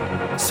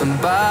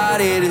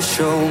 Somebody to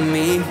show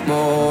me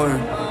more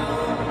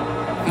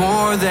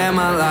than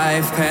my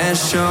life has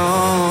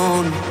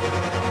shown.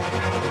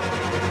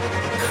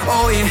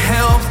 Oh, you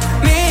helped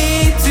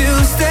me to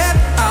step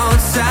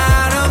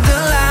outside of the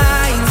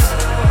lines,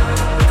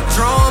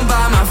 drawn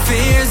by my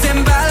fears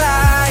and by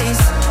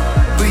lies,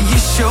 but you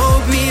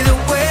showed me the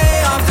way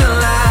of the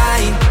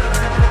light.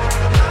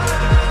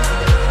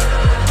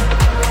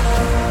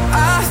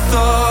 I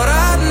thought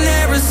I'd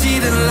never see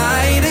the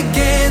light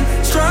again,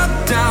 struck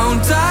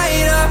down,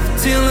 tied up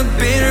till a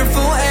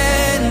pitiful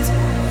end,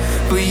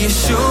 but you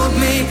showed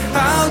me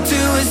how to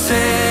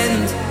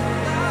ascend.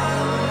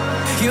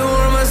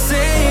 You're my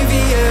savior.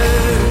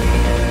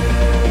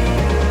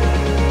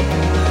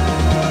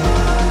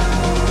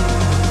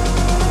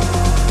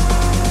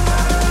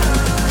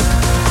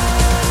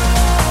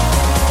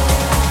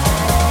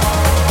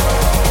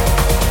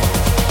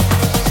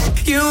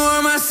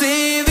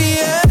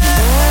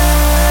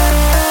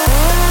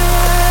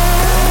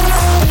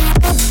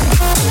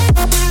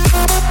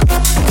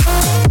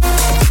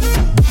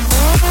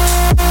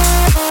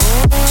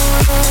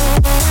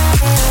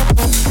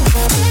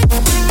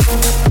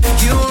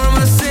 You're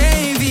my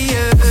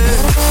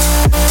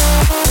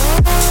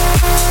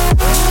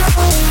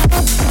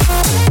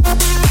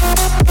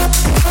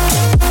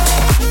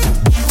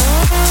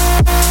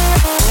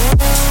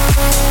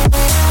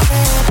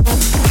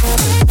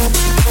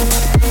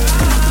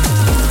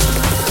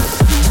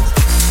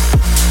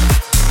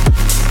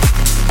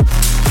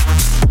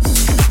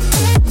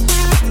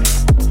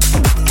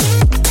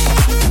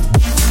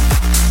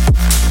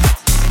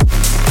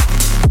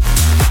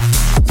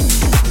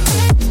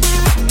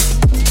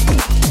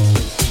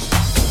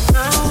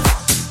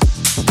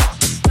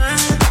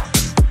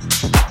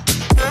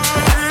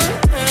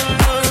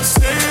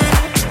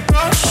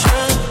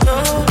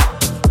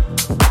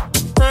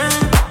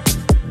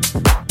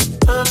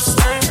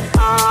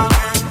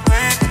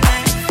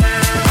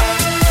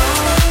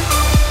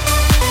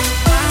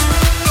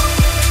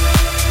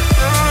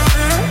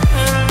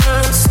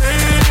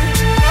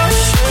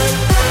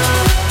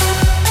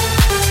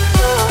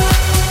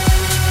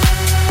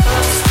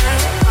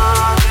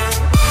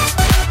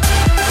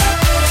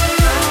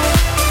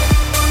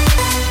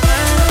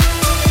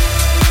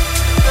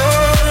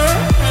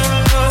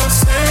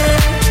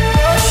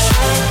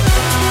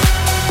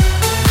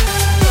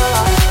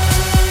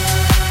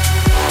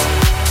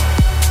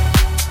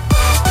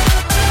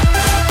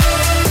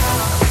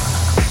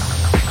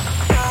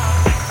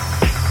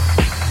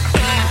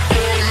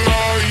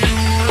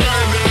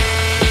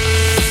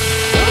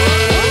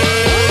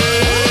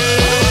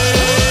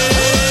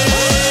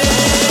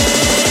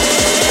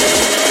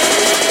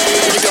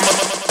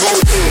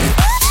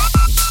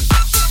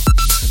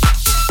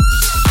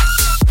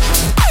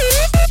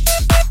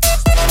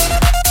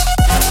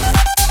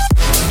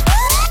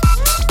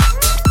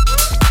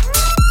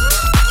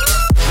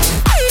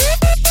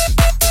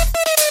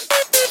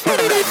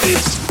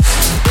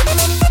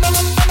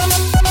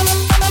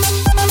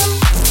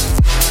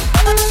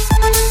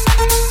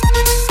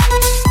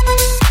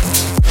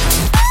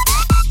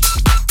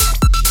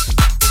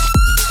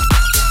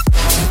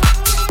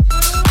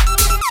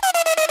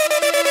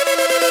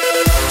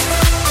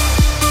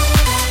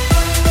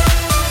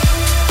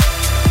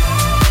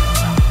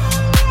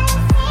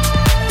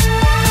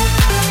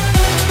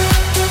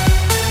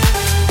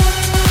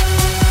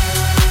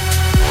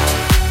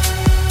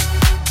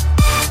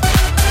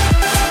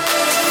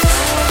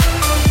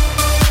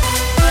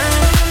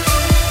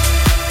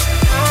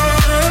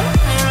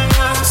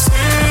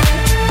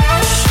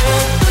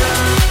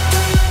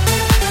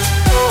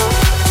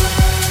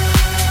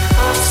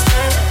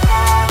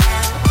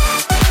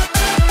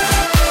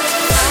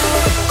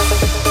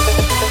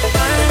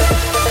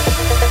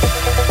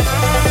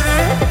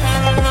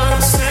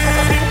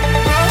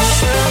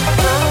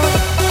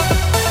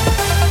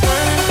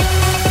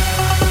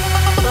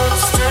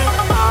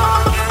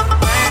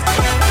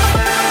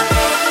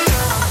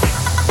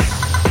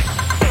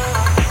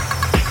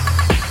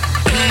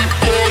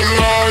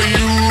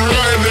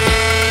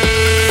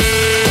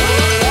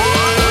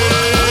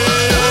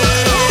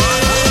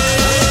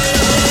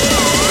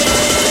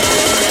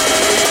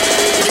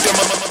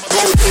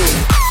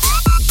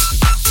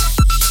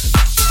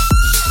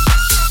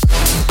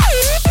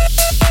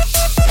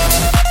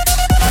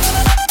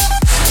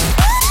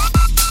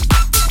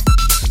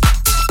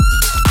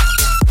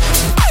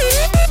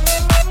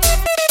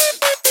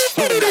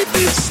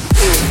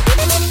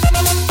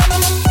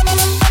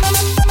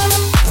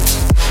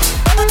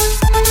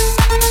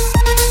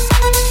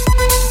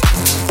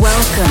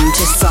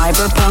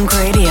Cyberpunk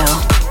Radio.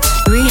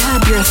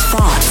 Rehab your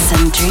thoughts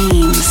and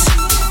dreams.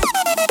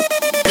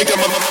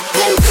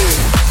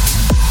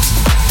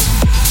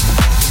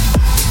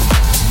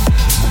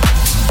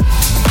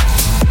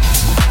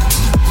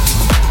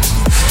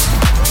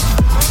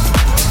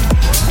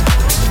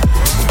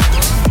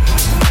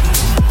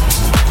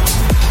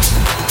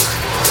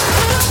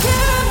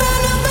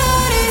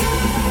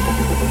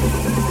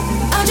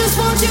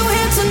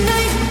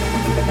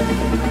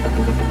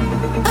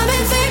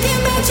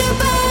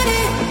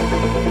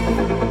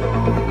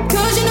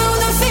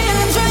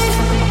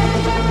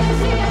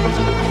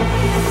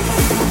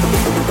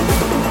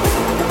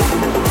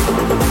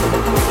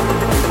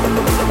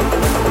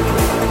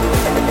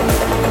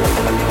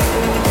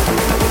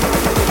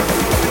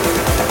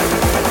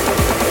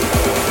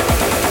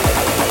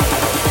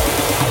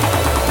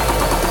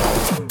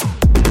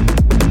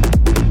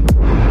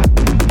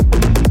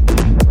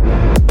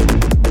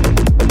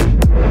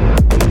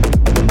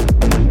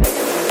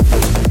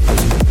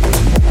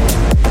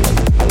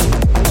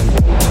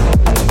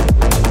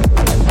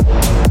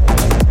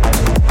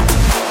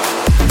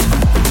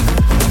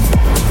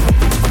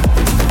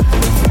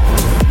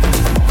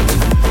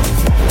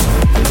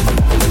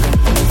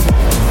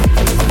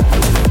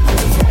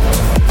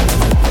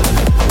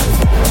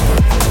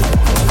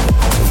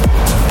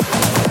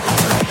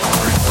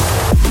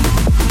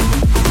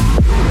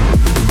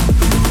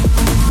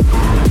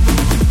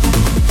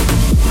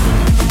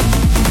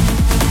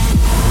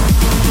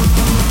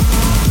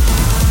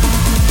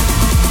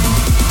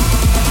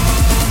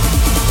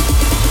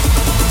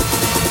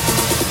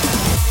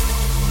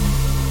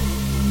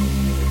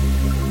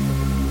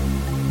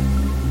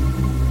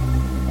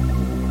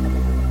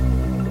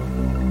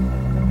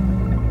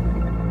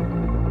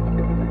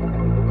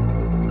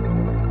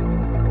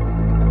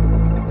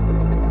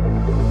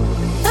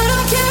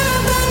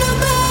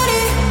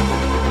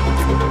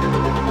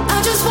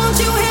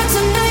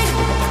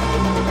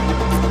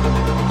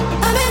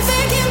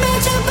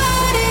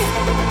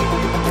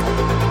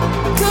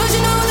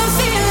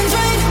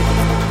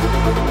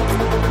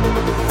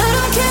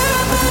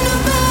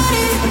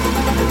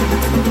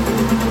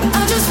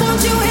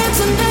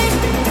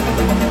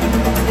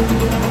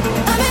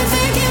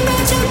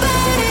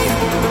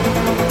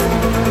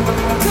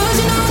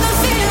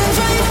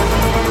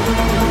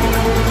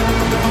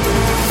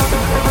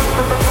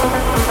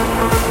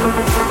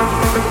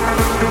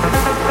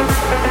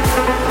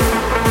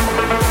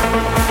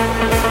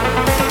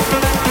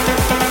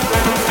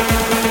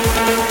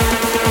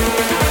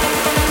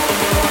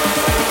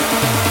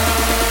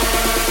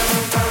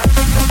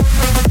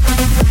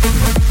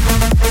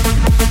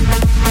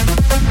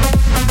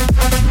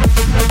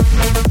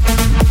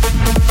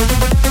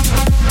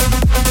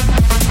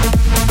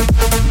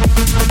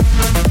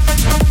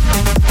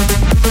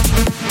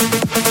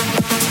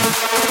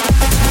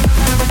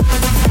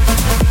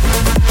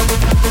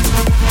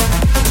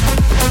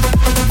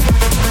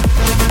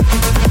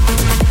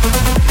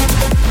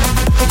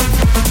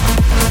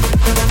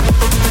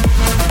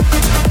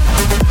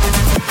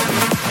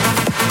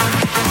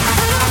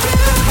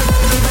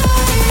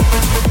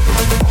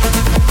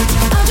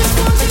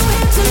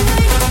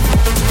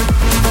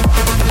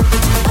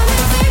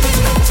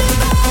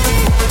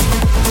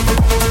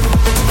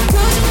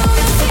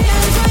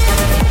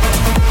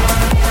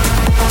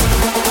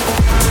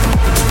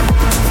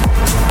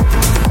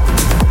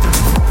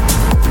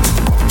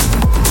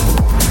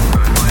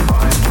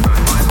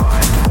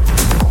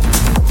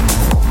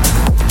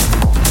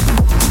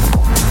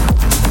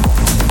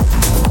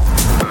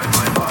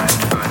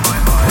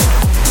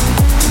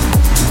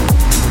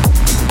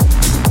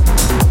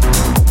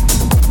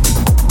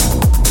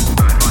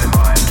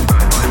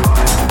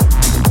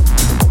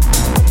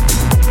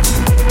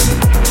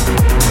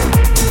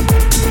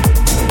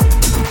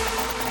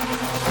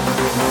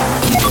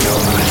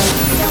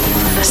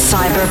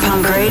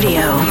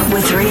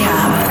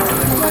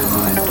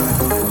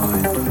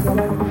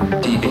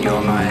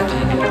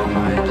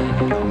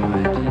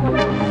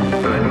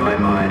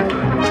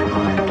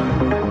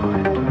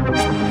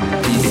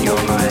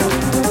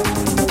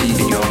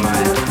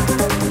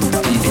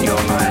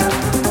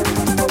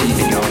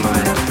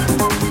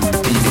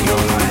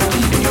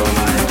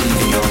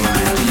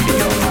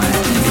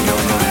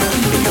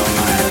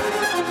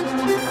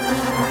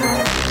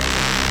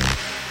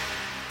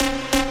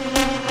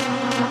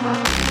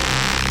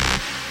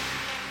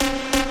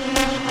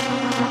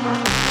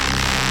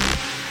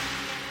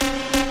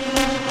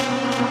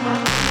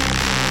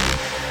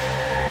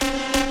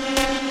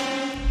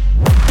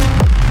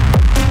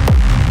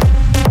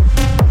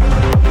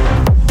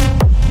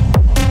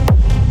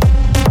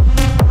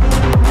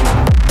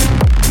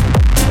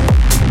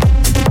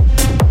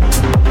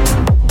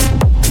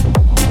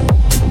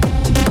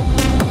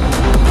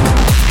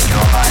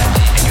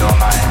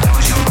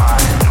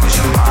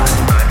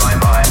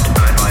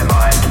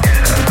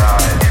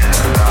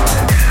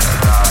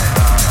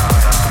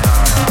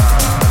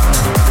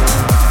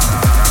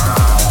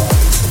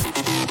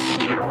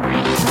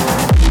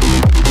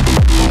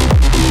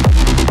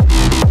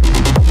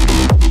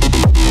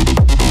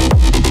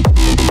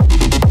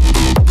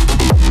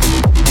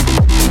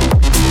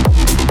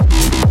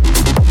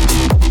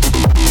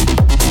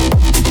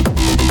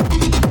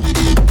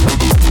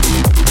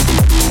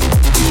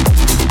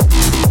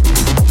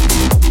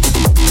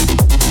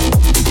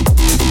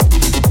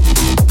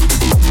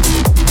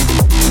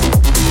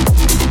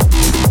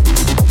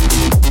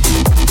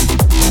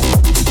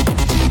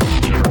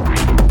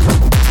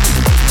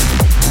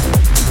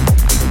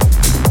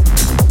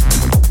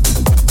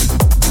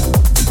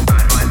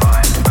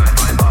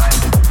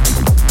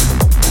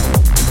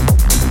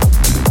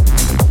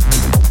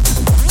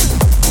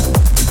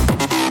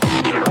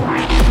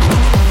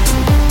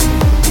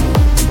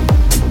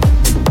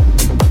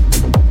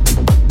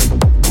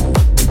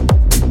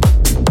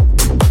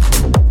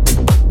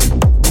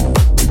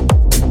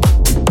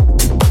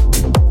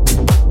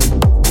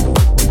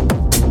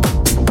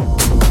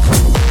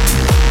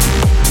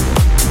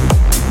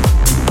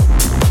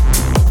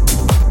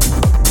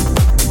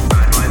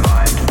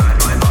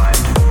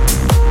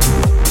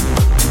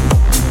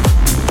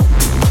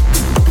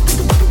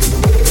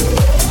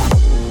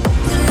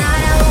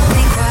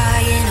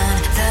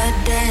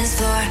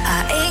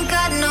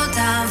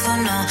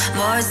 no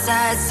more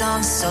sad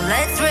songs. So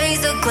let's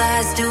raise a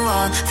glass to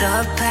all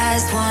the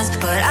past ones.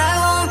 But I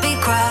won't be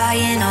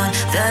crying on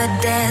the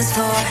dance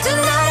floor.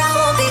 Tonight I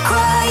won't be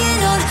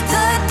crying on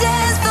the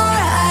dance floor.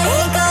 I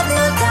ain't got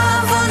no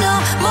time for no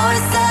more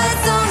sad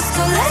songs.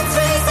 So let's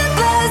raise a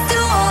glass to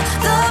all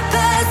the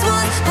past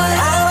ones. But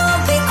I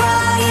won't be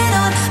crying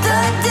on the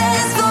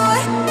dance floor.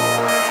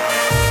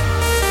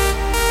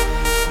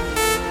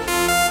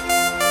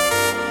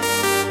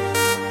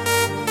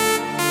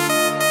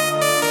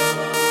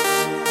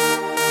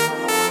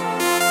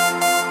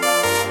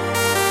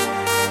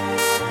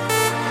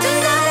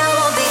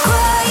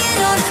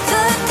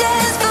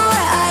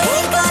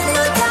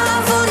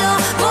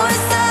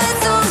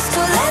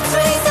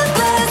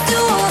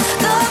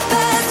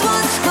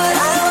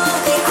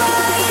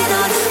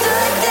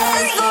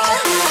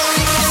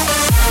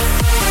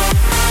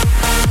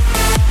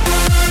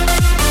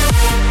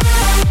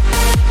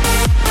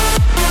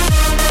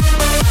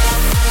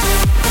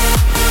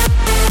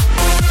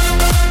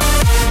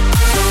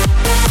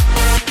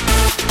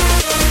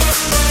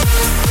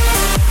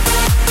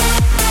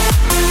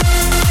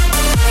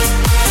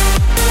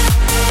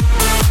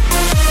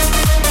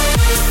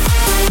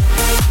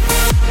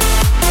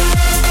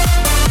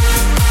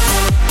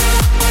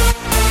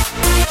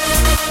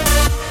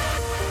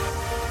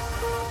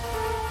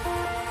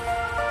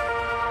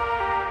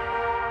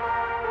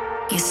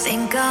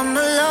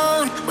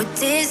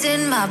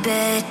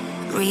 Bed,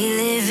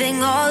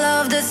 reliving all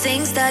of the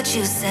things that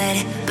you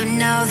said. But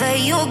now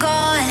that you're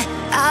gone,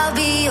 I'll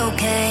be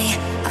okay.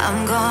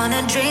 I'm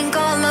gonna drink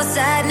all my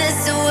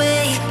sadness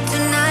away.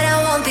 Tonight I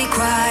won't be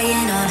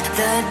crying on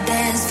the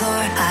dance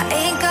floor. I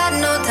ain't got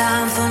no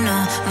time for no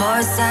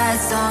more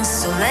sad songs.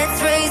 So let's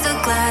raise a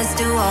glass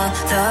to all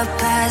the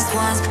past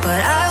ones.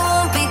 But I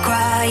won't be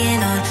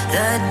crying on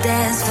the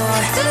dance floor.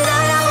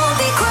 Tonight I won't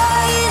be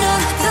crying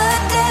on the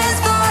dance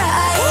floor.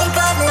 I ain't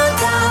got no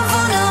time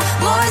for no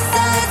more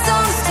sad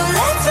songs. So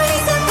let's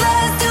raise a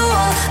glass to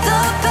all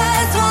the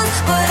past ones.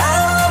 But I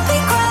won't be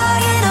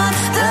crying on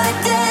the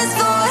dance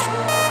floor.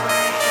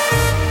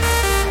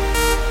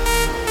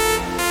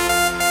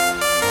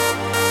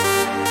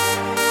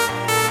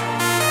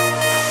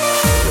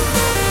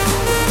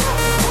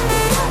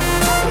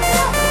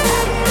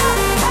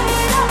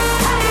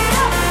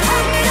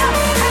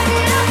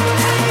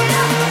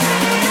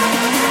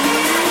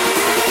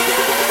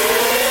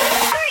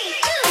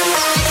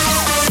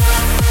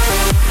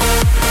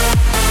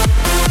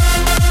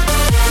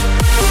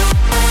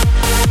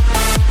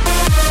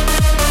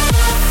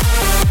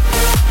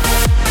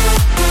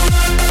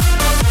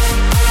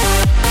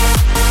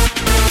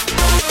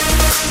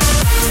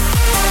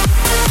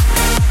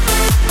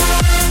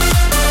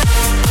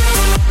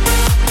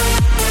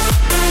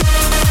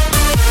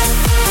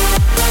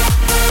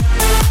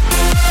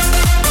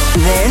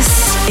 This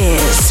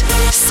is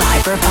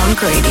Cyberpunk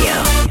Radio.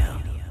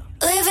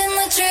 Living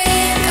the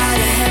dream, got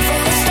a head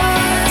full of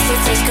stars.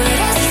 It's as good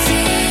as it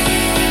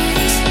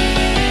seems.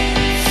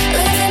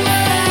 Living my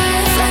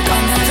life like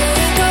I'll never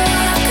let go,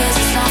 'cause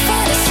it's not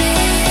fantasy.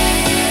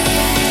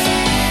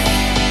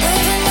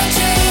 Living the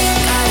dream,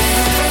 got a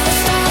head full of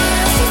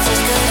stars. It's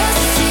as good as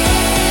it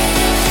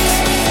seems.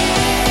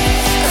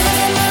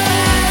 Living my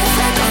life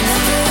like I'll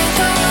never let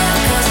go,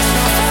 'cause it's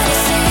not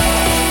fantasy.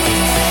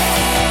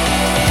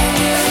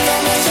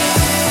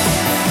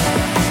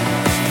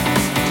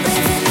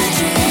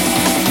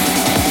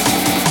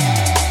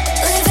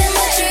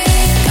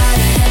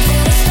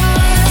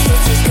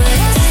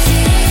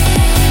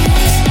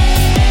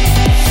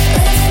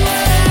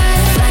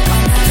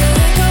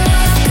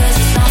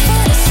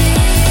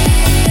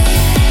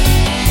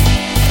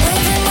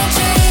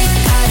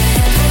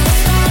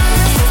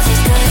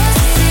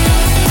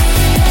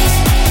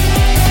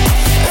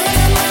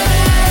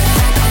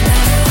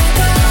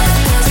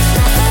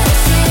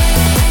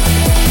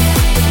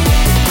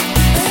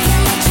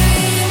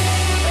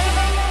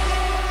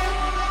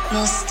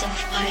 Most of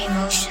our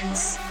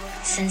emotions,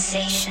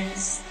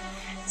 sensations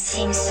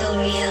seem so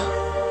real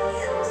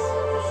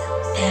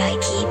that I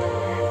keep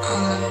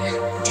on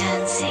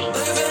dancing.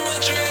 Living the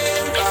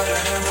dream, got a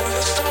hand full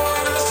of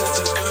stars. It's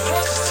as good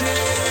as it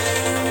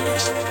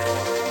seems.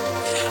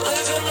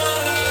 Living my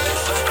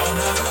life like I'll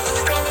never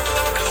let go,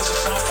 'cause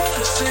it's not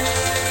fantasy.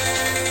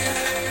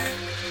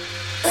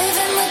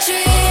 Living my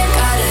dream,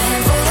 got a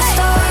hand full of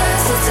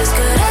stars. It's as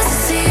good as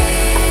it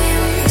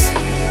seems.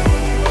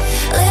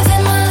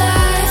 Living my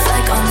life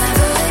like I'll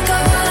never let go,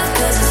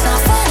 'cause it's not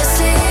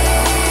fantasy.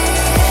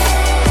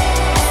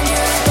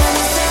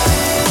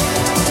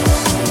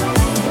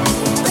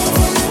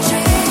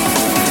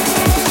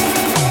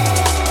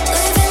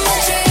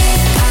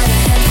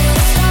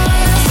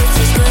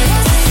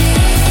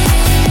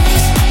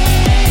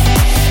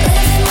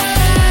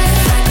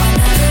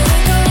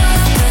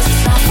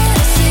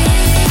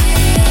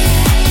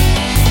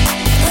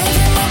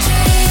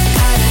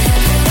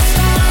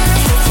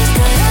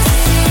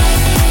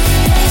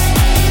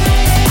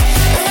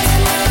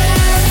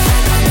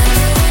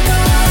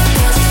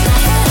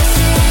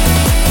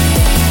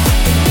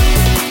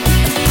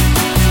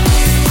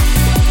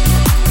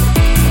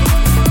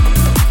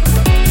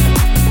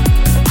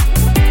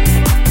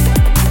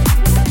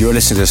 You're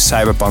listening to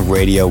Cyberpunk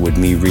Radio with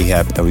me,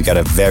 Rehab, and we got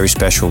a very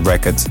special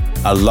record.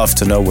 I'd love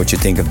to know what you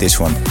think of this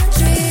one.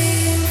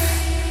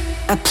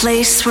 A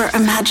place where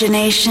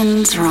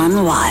imaginations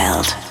run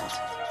wild.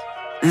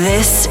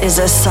 This is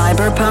a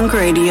Cyberpunk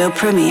Radio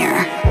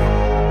premiere.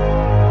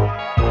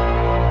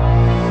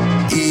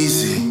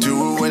 Easy,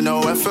 do it with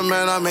no effort,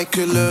 man, I make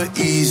it look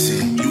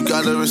easy. You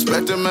gotta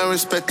respect it, man,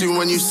 respect you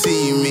when you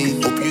see me.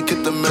 Hope you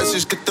get the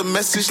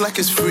message like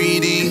it's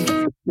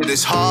 3D. It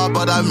is hard,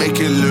 but I make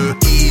it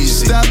look easy.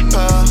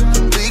 Stepper,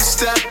 big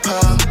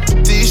stepper.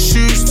 These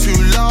shoes too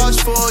large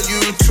for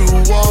you to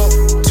walk.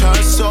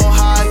 Turn so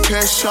high,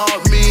 can't shut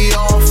me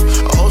off.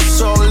 Oh,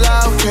 so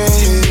loud, can't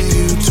hear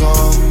you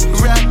talk.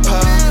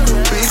 Rapper,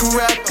 big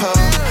rapper.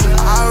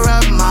 I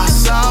rap my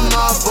sound,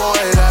 my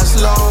boy,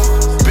 that's long.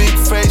 Big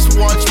face,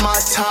 watch my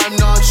time,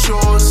 not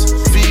yours.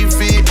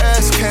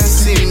 VVS, can't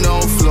see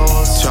no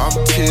flaws. Top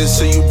tier,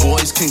 so you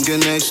boys can get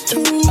next to.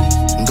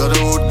 Got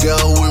an old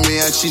girl with me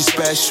and she's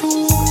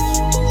special.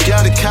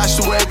 Gotta catch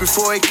the wave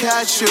before it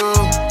catch you.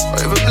 Or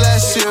if it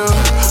bless you,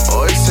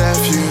 or it's F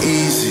you.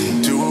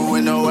 Easy, do it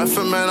with no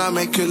effort, man, I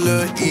make it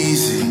look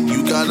easy.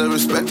 You gotta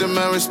respect it,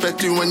 man,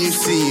 respect you when you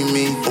see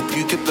me. Hope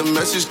you get the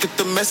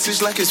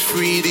message like it's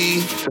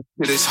 3D.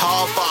 It is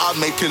hard, but I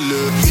make it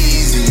look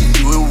easy.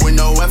 Do it with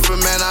no effort,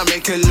 man, I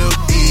make it look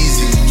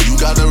easy. You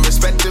gotta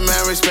respect it,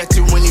 man, respect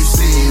it when you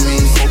see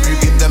me. Hope you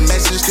get the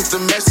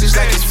message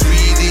like it's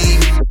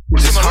 3D.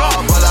 It's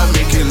hard, but I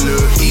make it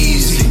look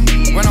easy.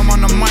 When I'm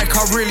on the mic,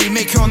 I really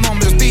make your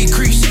numbers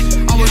decrease.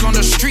 I was on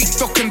the street,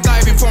 ducking,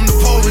 diving from the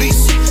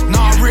police.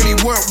 Now I really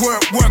work,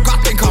 I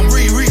think I'm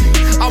Riri.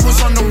 I was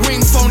on the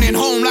wing, phoning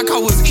home like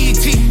I was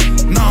E.T.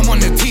 Now I'm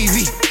on the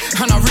TV,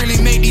 and I really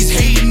make these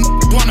hating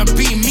wanna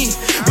be me.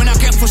 When I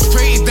get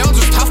frustrated, they'll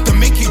just have to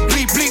make it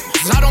bleep.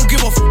 Cause I don't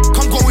give a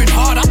I'm going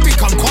hard, I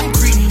think I'm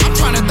concrete. I'm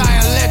trying to die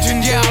a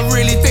legend, yeah, I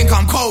really think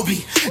I'm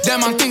Kobe.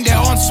 Them I think they're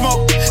on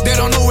smoke, they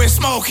don't know we're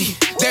smoky.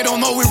 They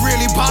don't know we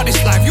really about this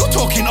life, you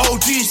talking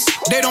OGs.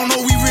 They don't know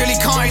we really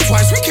can't eat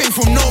twice. We came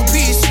from no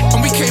peace, and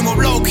we came up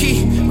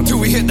low-key until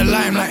we hit the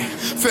limelight.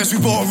 First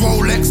we bought a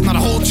Rolex, now the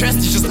whole chest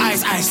is just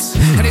ice.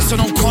 And it's a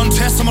no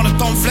contest, I'm on a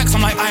don't flex,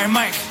 I'm like Iron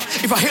Mike.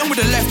 If I hit him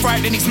with the left,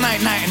 right, then it's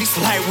night-night, and it's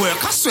light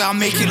work. I swear I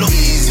make it look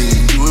easy.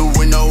 Do it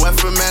with no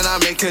effort, man, I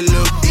make it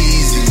look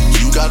easy.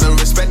 You gotta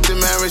respect it,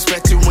 man,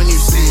 respect it when you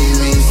see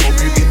me.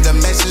 Hope you get the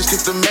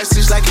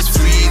message like it's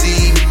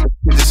 3D.